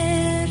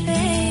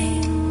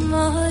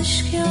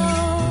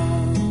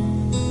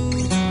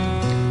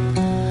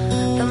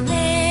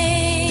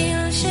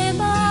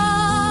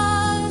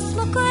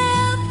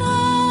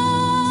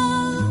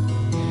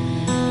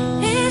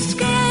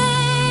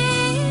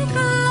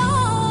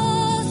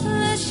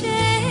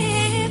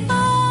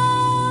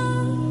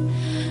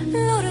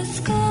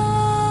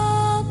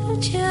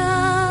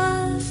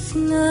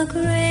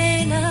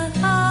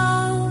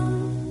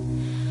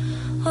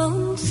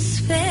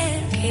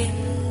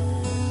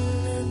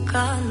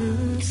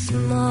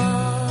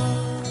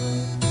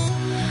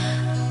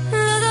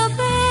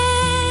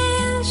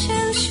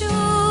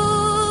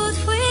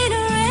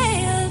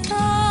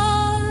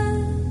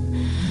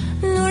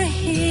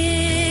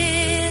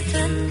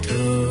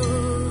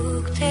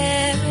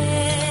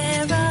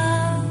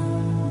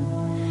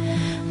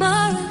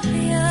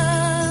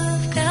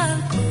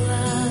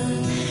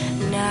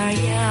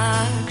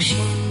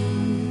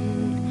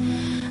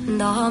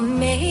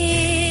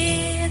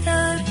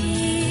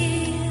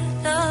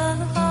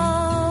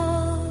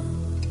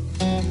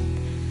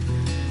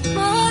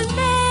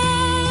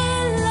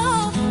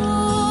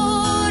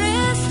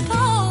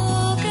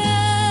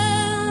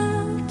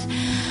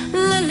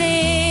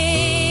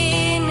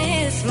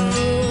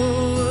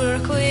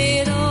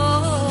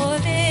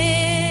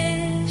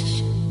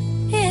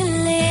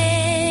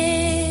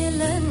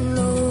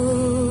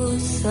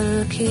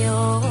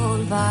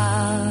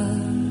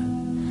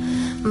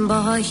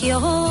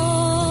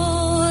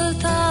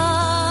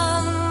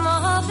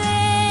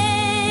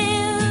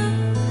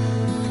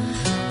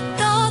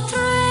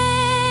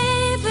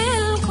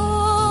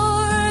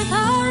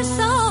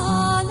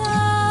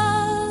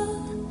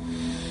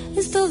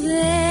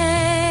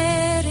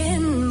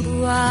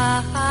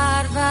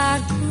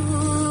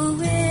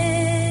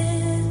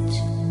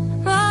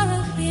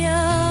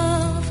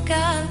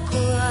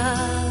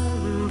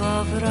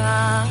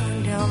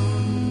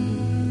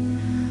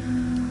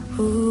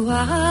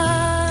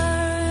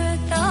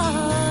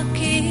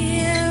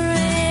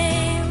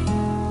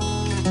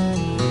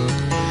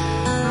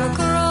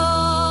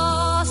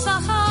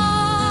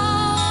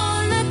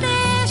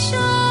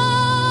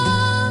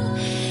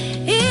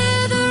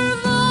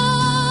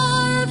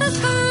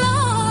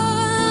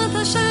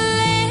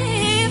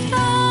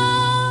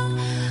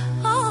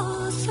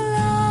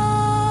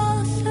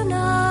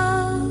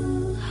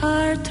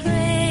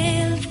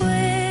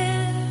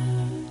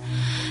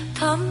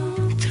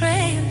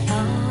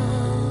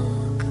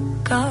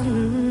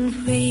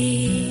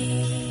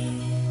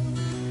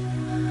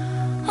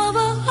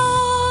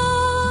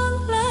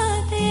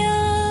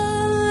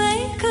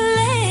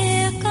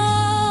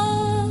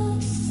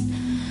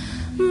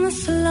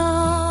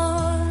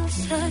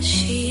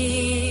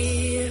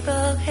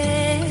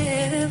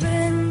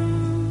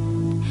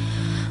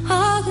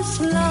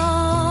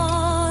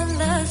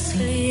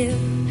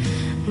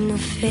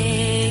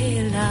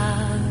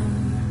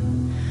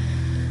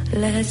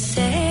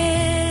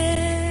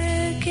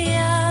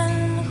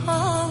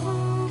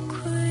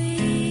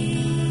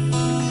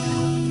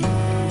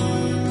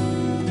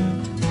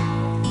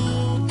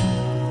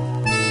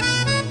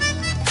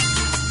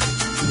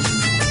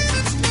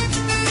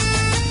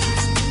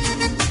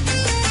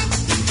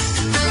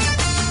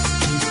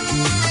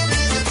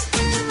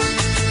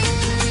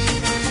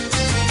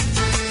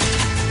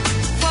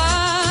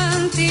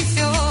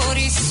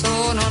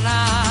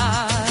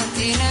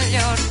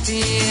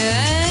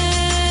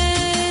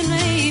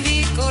 Nei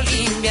vicoli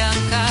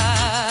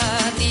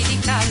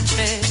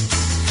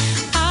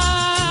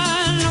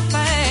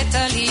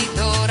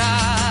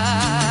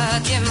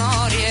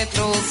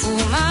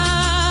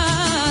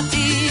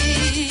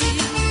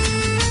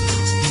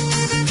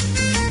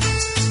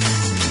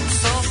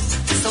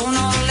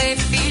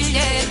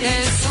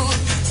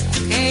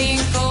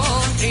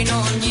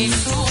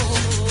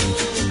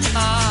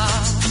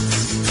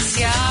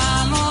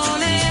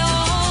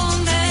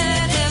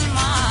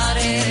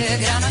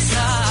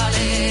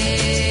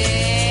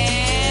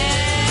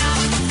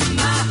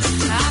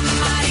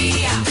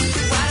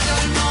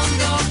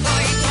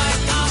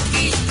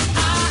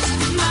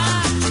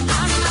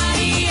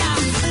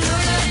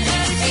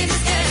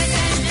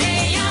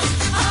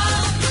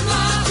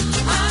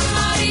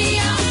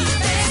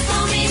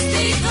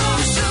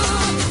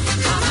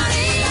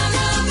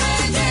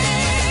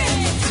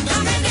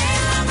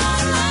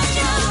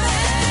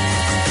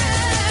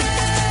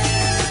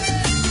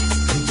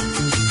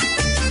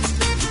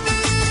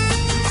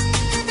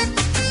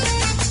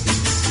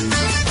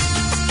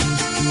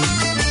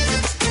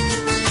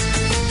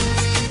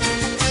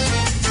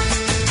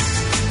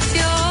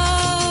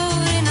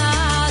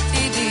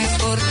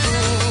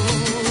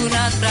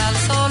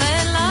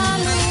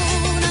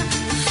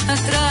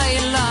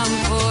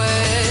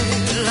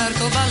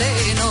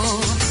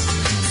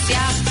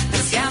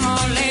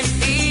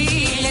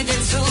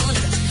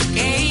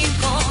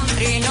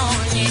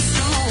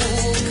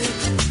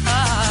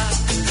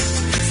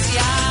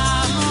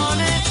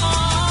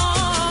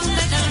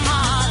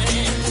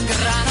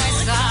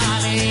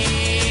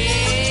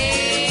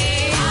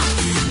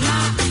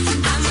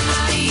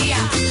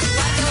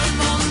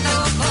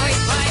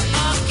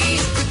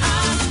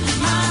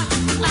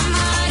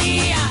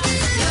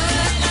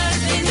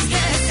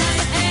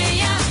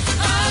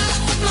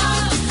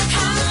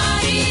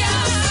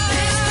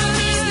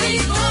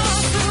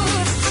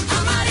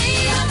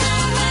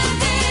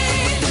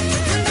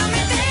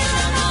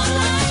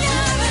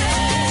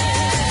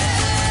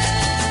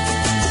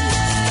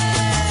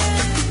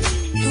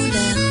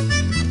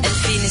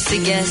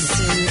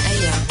سجاسن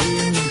أيا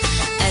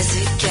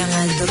أزكى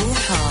عند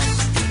روحها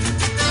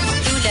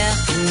لولا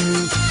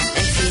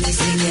أفيني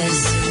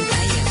سجاسن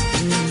أيا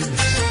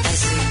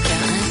أزكى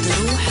عند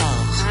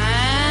روحها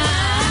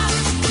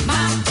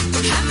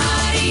Mamma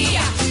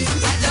Maria,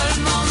 guardo il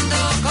mondo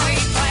coi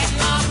tuoi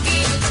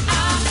occhi.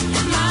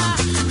 Mamma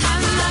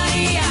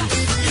Maria,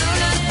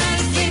 luna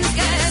del fin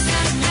che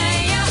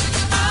smeia.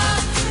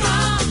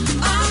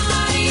 Mamma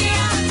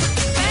Maria,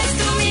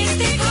 questo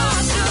mistico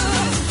su.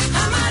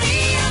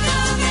 Maria lo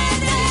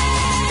vedrei.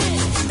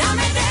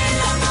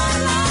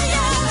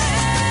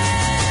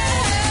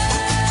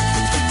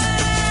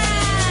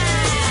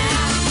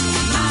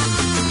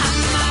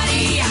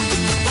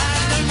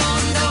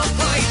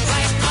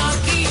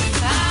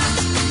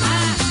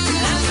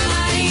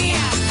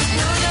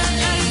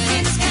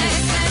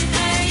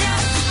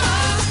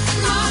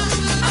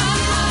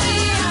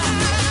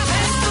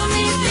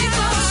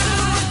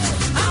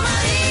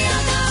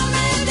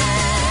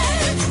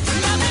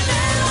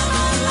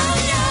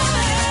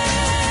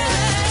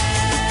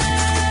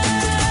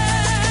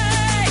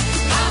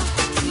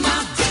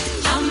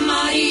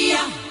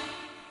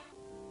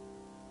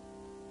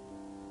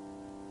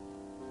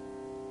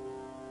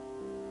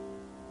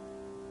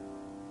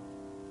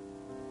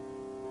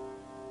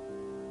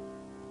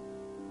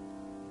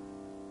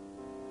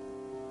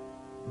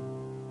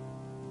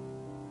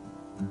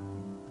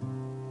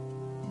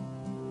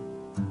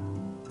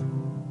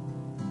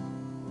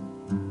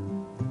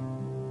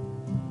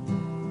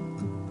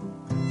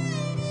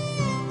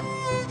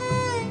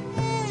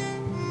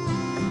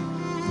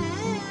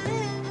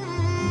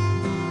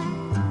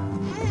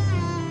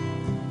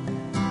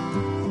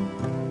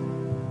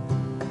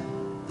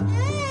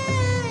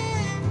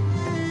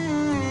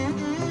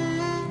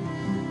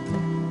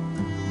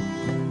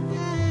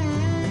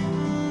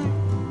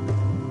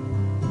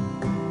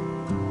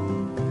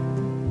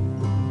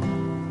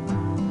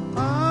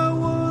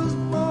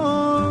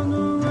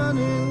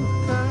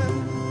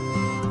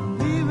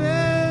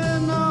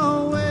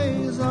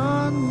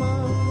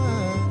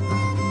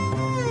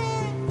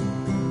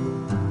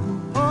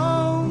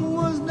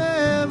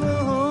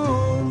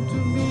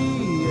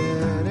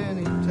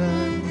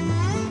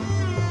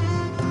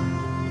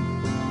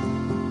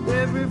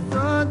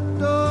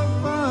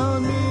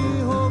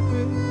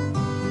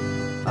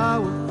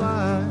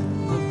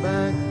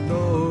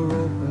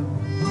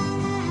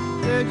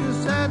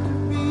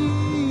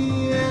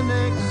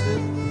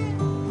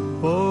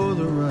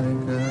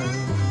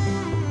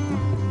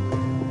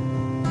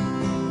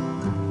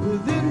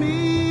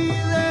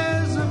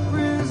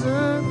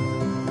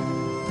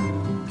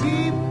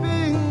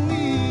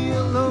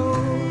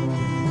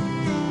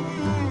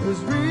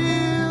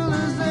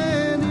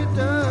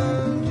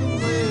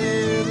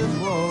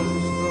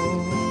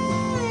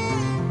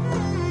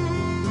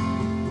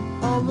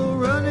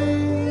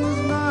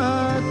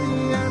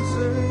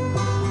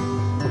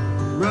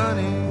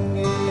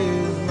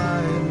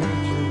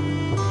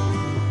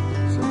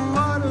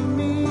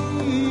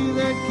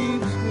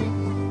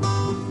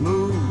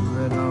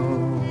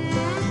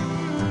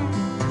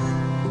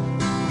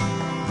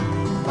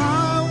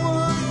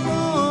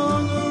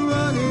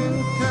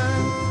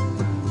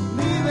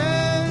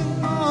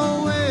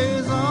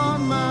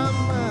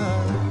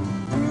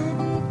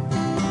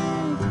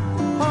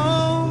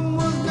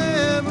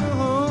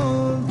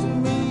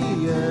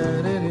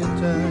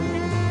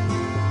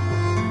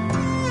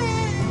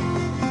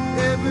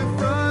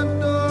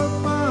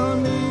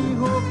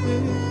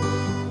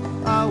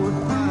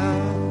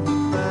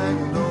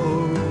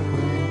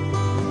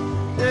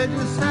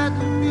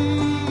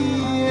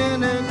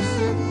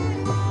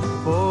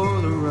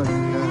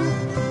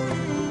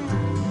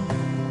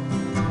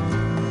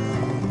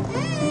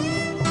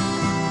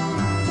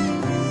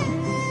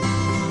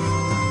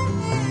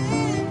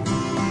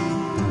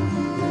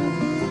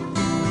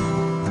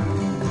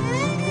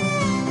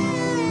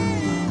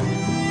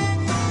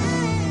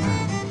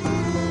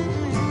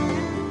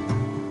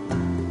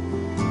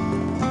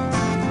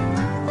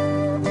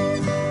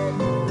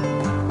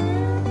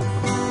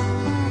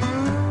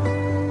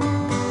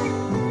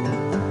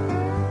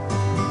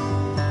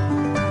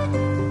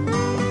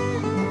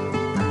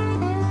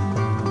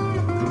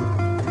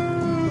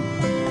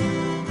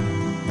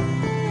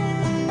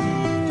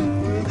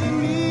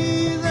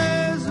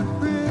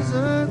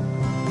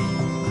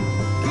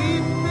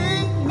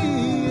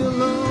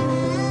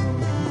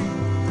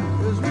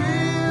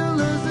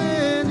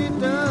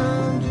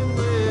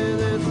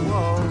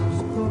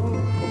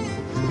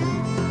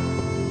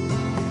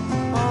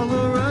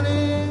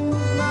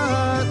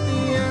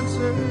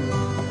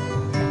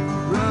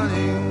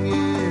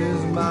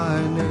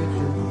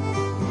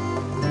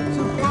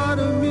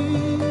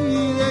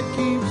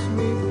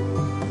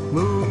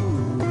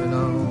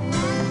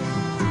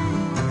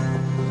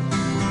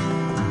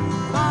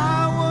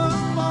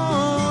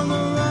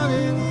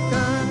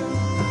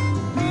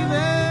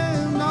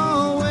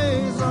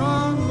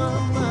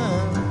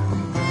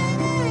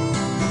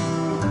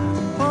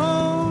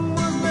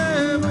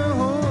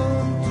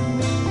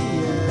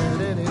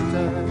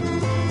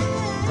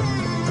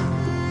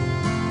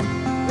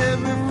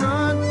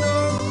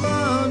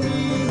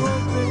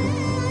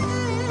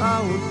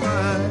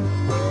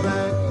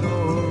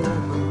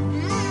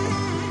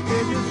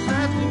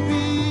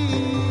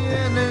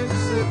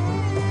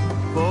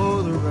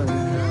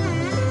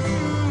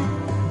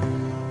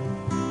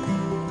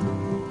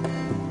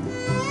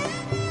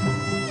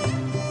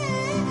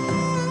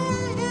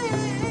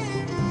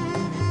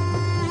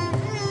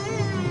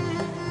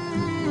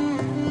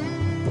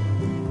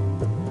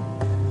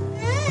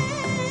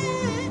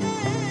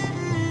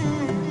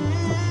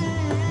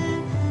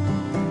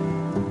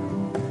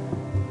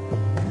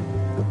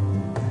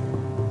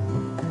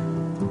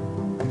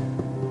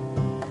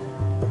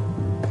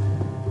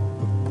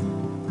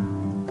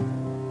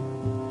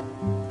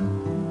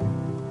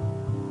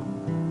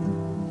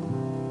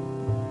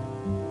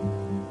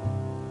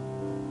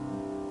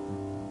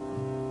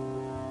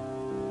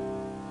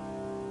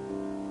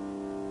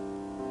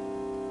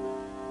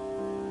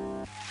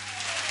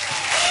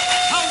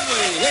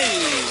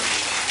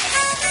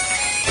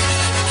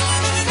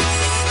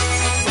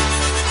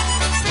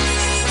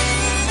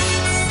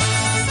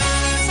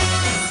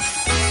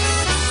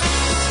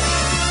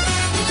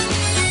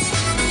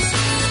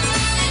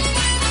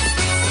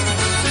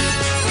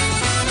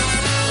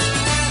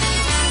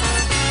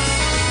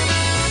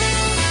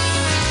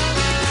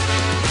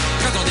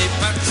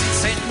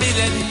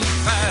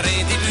 Faire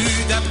un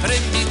début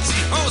d'après-midi,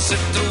 on s'est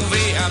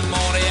retrouvé à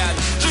Montréal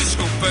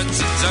jusqu'aux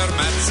petites heures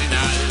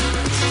matinales.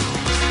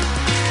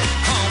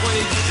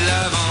 Envoyer de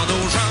la vente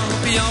aux gens,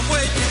 puis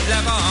envoyer de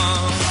la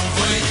vente.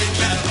 Envoyer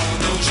de la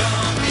vente aux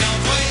gens, puis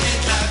envoyer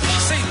de la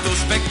vente. C'est au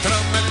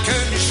Spectrum que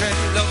Michel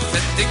a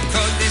fait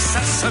décoller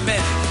sa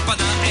semelle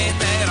pendant un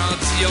air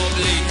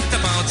anti-oblé,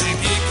 devant du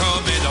pied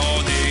comme un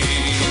donné.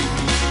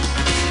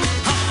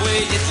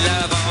 Envoyer de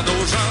la vente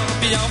aux gens,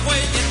 puis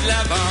envoyer de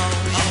la vente.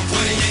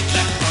 Envoyer de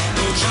la vente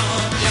aux gens,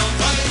 puis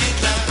envoyer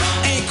de la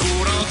vente. Un coup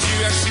rendu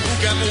à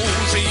Chibougamau,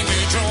 j'ai vu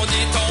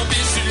Johnny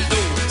tomber sur le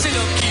dos. C'est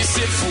là qu'il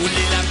s'est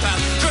foulé la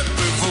patte. Je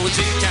peux vous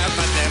dire qu'à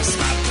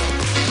Patersmat.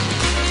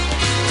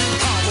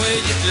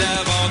 Envoyer de la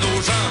vente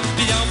aux gens,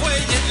 puis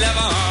envoyer de la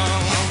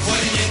vente.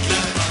 Envoyer de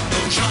la vente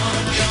aux gens,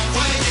 puis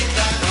envoyer de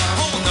la vente.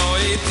 On a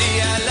été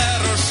à La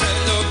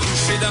Rochelle, a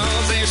couché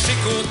dans un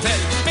chic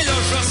hôtel. Mais là,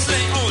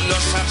 Jocelyn, on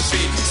l'a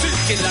cherché. Sur le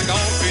quai de la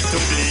gare fut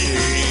oublié.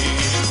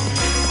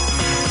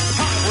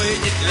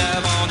 Envoyer de la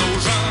vente aux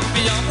gens,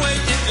 puis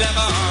envoyer de la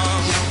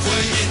vente.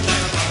 Envoyer de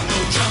la vente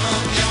aux gens,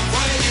 puis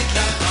envoyer de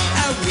la vente.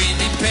 Ah oui,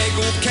 des pegs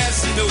au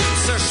casino,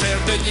 ce cher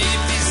Denis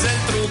Wiesel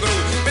trop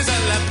gros. Mais à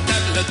la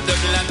table de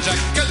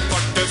blackjack, que le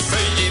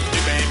portefeuille est venu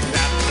bien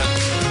plate.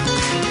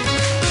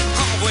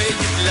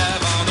 Envoyer de la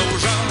vente aux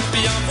gens,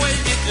 puis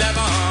envoyer de la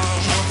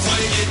vente.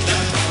 Envoyer de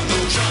la vente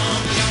aux gens,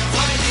 puis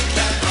envoyer de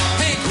la vente.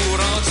 Un coup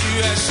rendu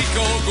à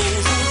Chicago,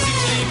 je vous dis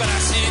que les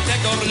brassiers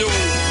étaient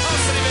gorlots. En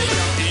se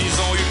réveillant, ils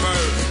ont eu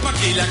peur,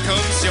 manquer la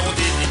commission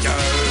des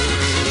liqueurs.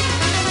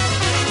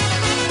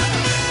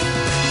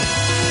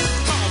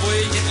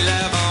 Envoyer de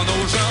la vente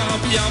aux gens,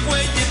 puis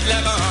envoyer de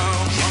la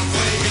vente.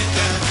 Envoyer de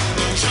la vente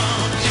aux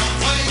gens, puis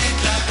envoyer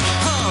de la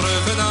vente. En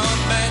revenant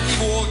de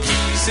Maniwaki,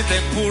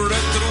 c'était pour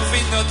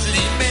retrouver notre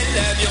lit, mais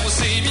l'avion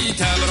s'est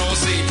vite à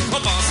brosser.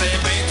 On pensait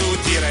bien tout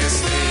y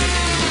rester.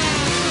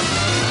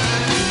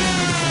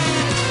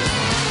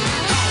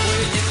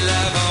 Envoyer de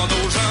la vente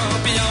aux gens,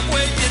 puis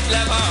envoyer de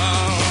la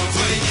vente.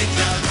 Envoyer de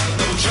la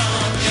vente aux gens,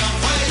 puis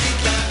envoyer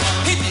de la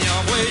vente. Et puis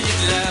envoyer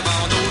de la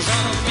vente aux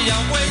gens, puis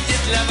envoyer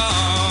de la vente.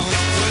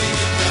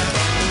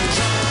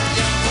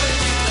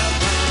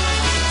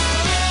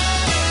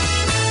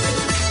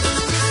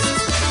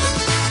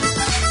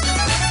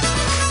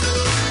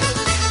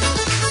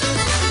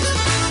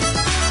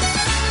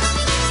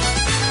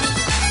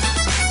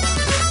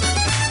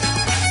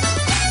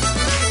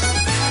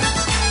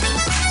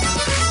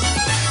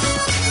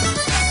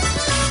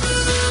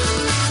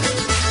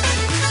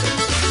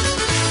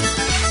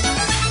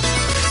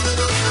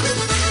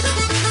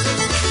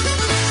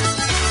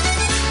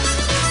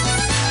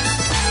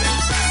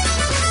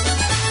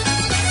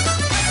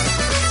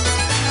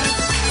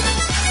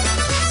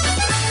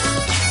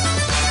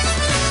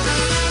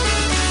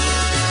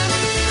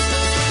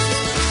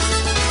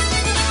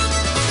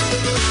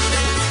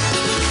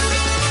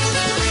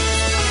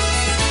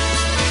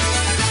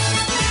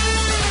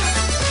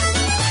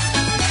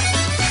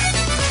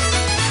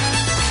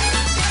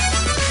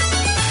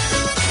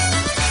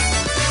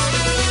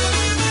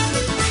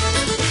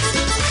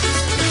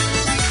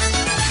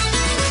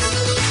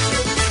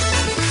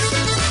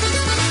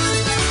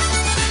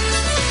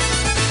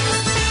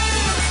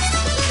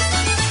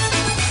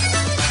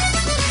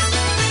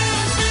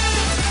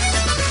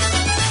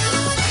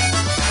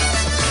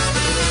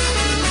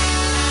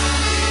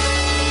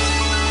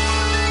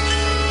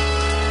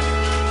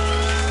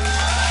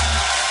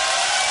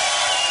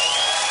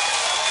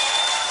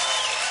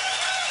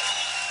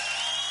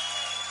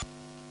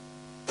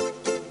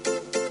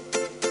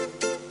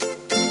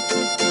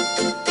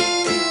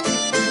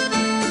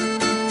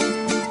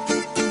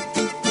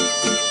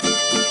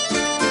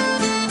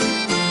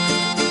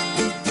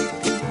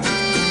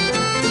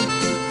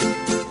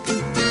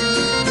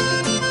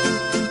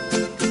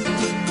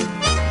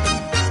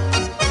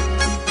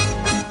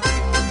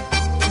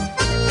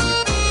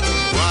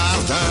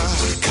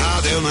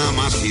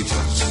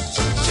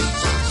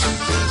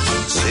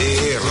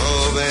 Si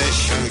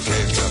rovescia anche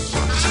il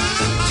cappotto,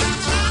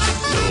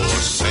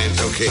 lo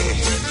sento che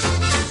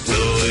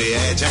lui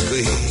è già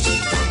qui.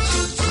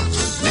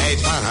 Nei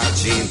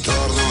paraggi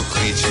intorno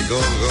qui c'è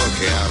Gongo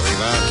che è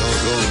arrivato,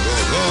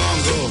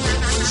 Gongo,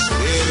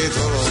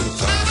 spirito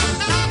lontano.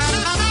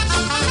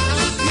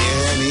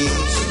 Vieni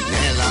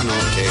nella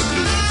notte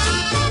blu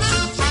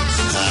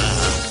a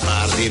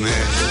far di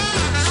me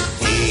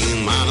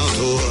in mano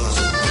tua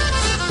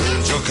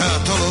un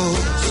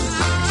giocattolo.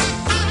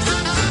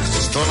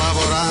 Sto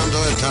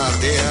lavorando, è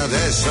tardi e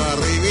adesso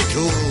arrivi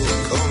tu.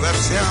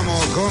 Conversiamo,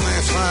 come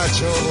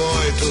faccio,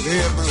 vuoi tu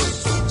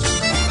dirmelo?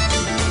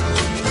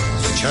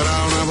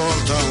 C'era una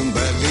volta un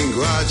bel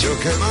linguaggio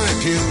che mai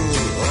più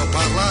ho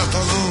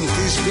parlato, non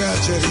ti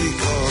spiace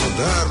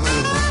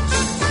ricordarmelo.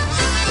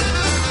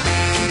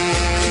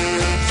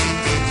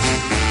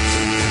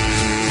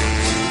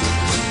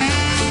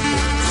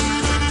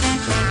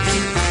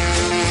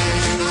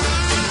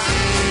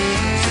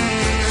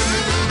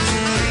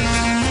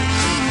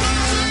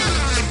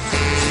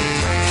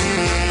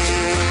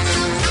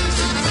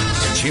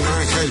 Ci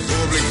manca il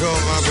pubblico,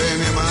 va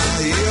bene, ma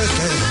io e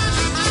te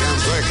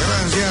siamo due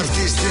grandi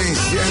artisti e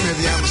insieme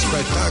diamo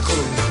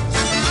spettacolo.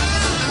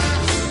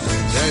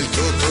 Del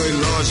tutto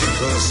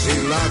illogico,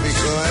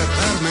 sillabico è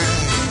per me,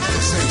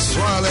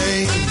 sensuale,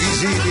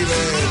 invisibile,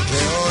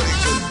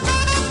 teorico.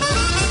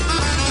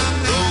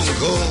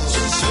 Congo,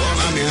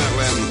 suonami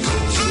Harlem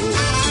Congo.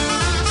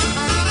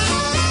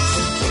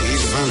 Il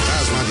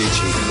fantasma di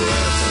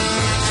 5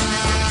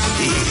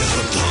 io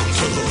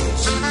tontolo,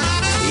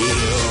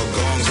 io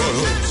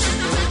gongolo,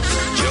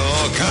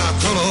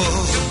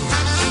 giocattolo.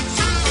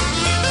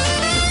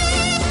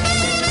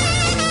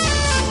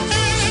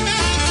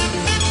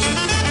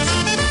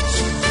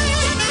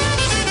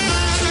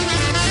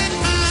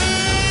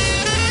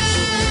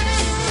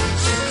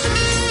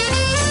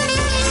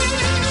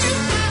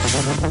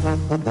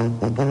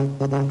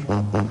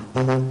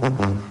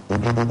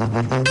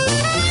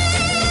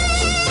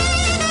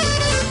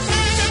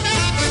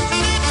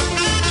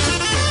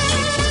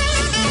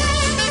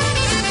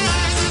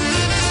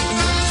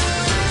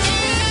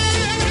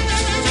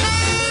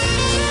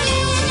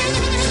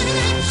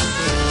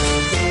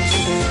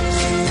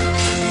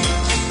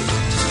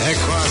 È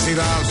quasi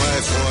l'alba,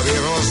 è fuori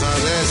rosa,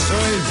 adesso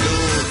è il blu,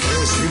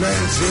 che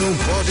silenzio, un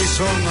po' di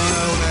sonno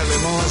è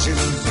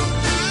un'elemosina.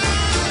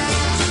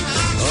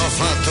 Ho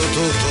fatto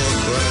tutto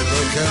quello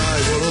che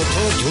hai voluto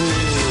tu,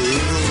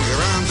 in un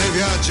grande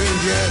viaggio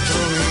indietro,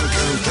 un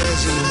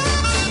incantesimo.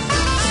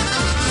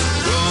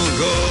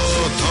 Gongo,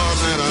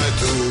 tornerai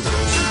tu,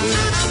 Gongo,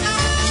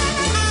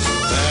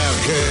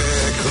 perché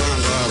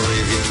quando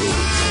arrivi tu,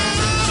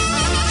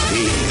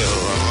 io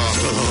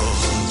rotolo,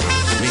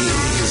 mi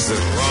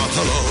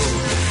srotolo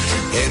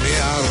e mi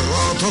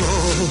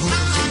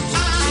arrotolo.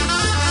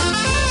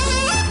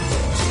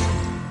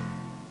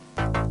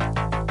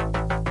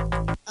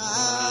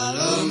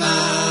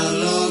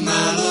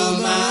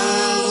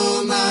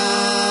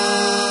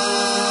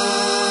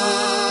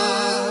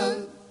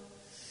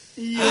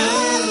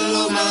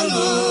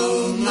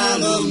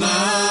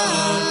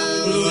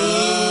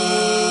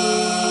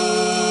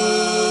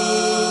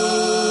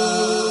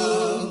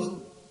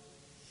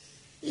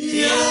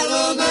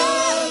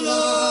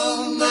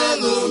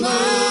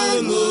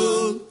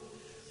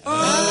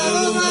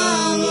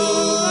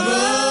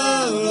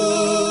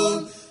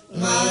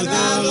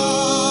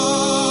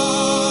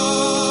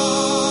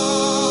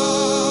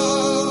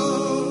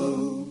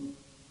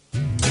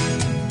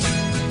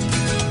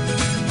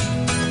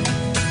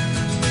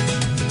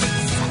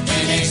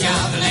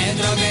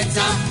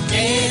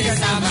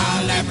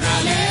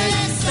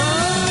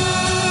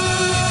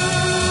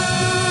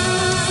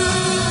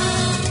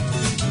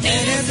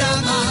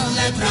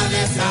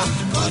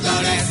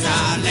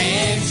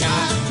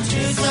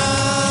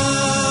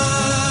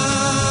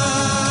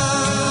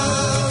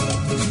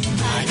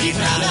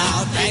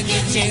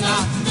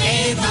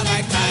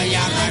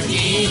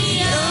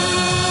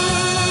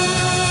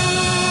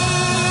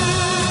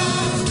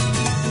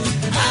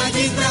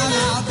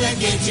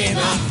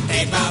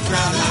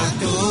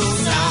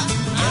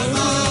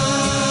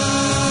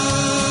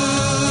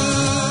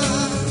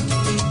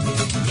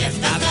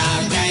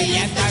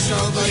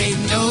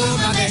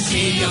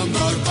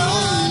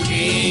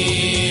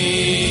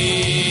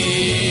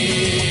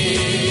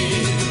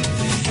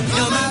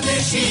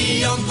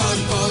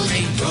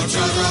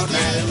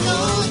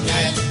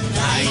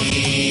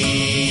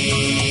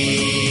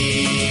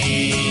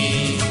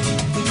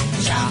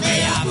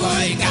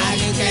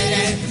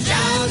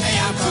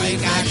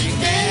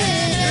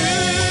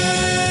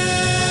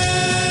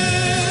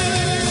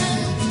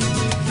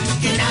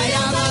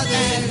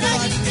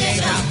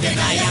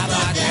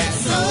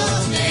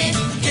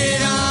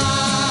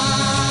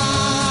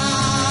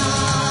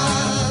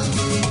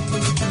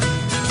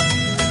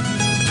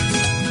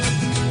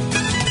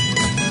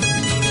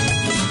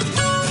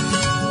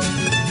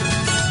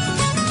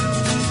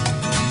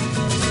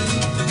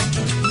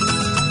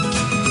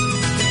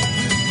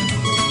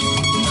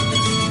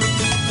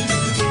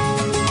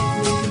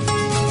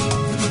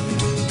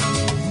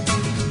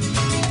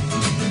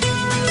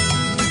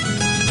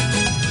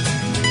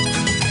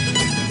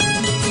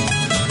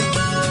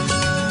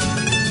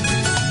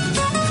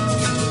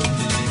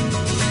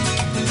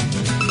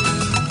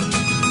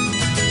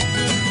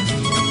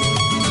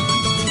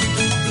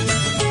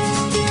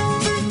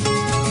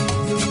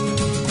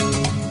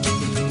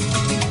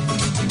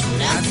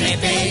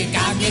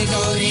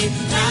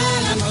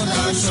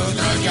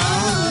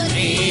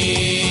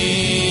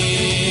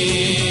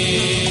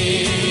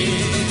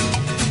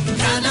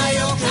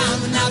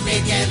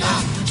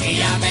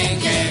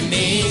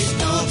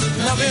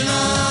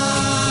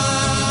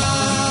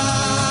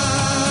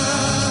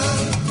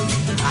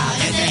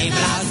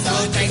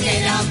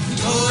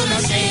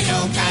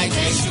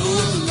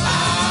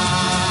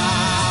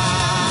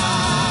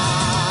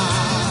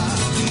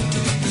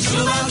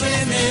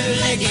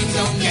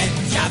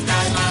 After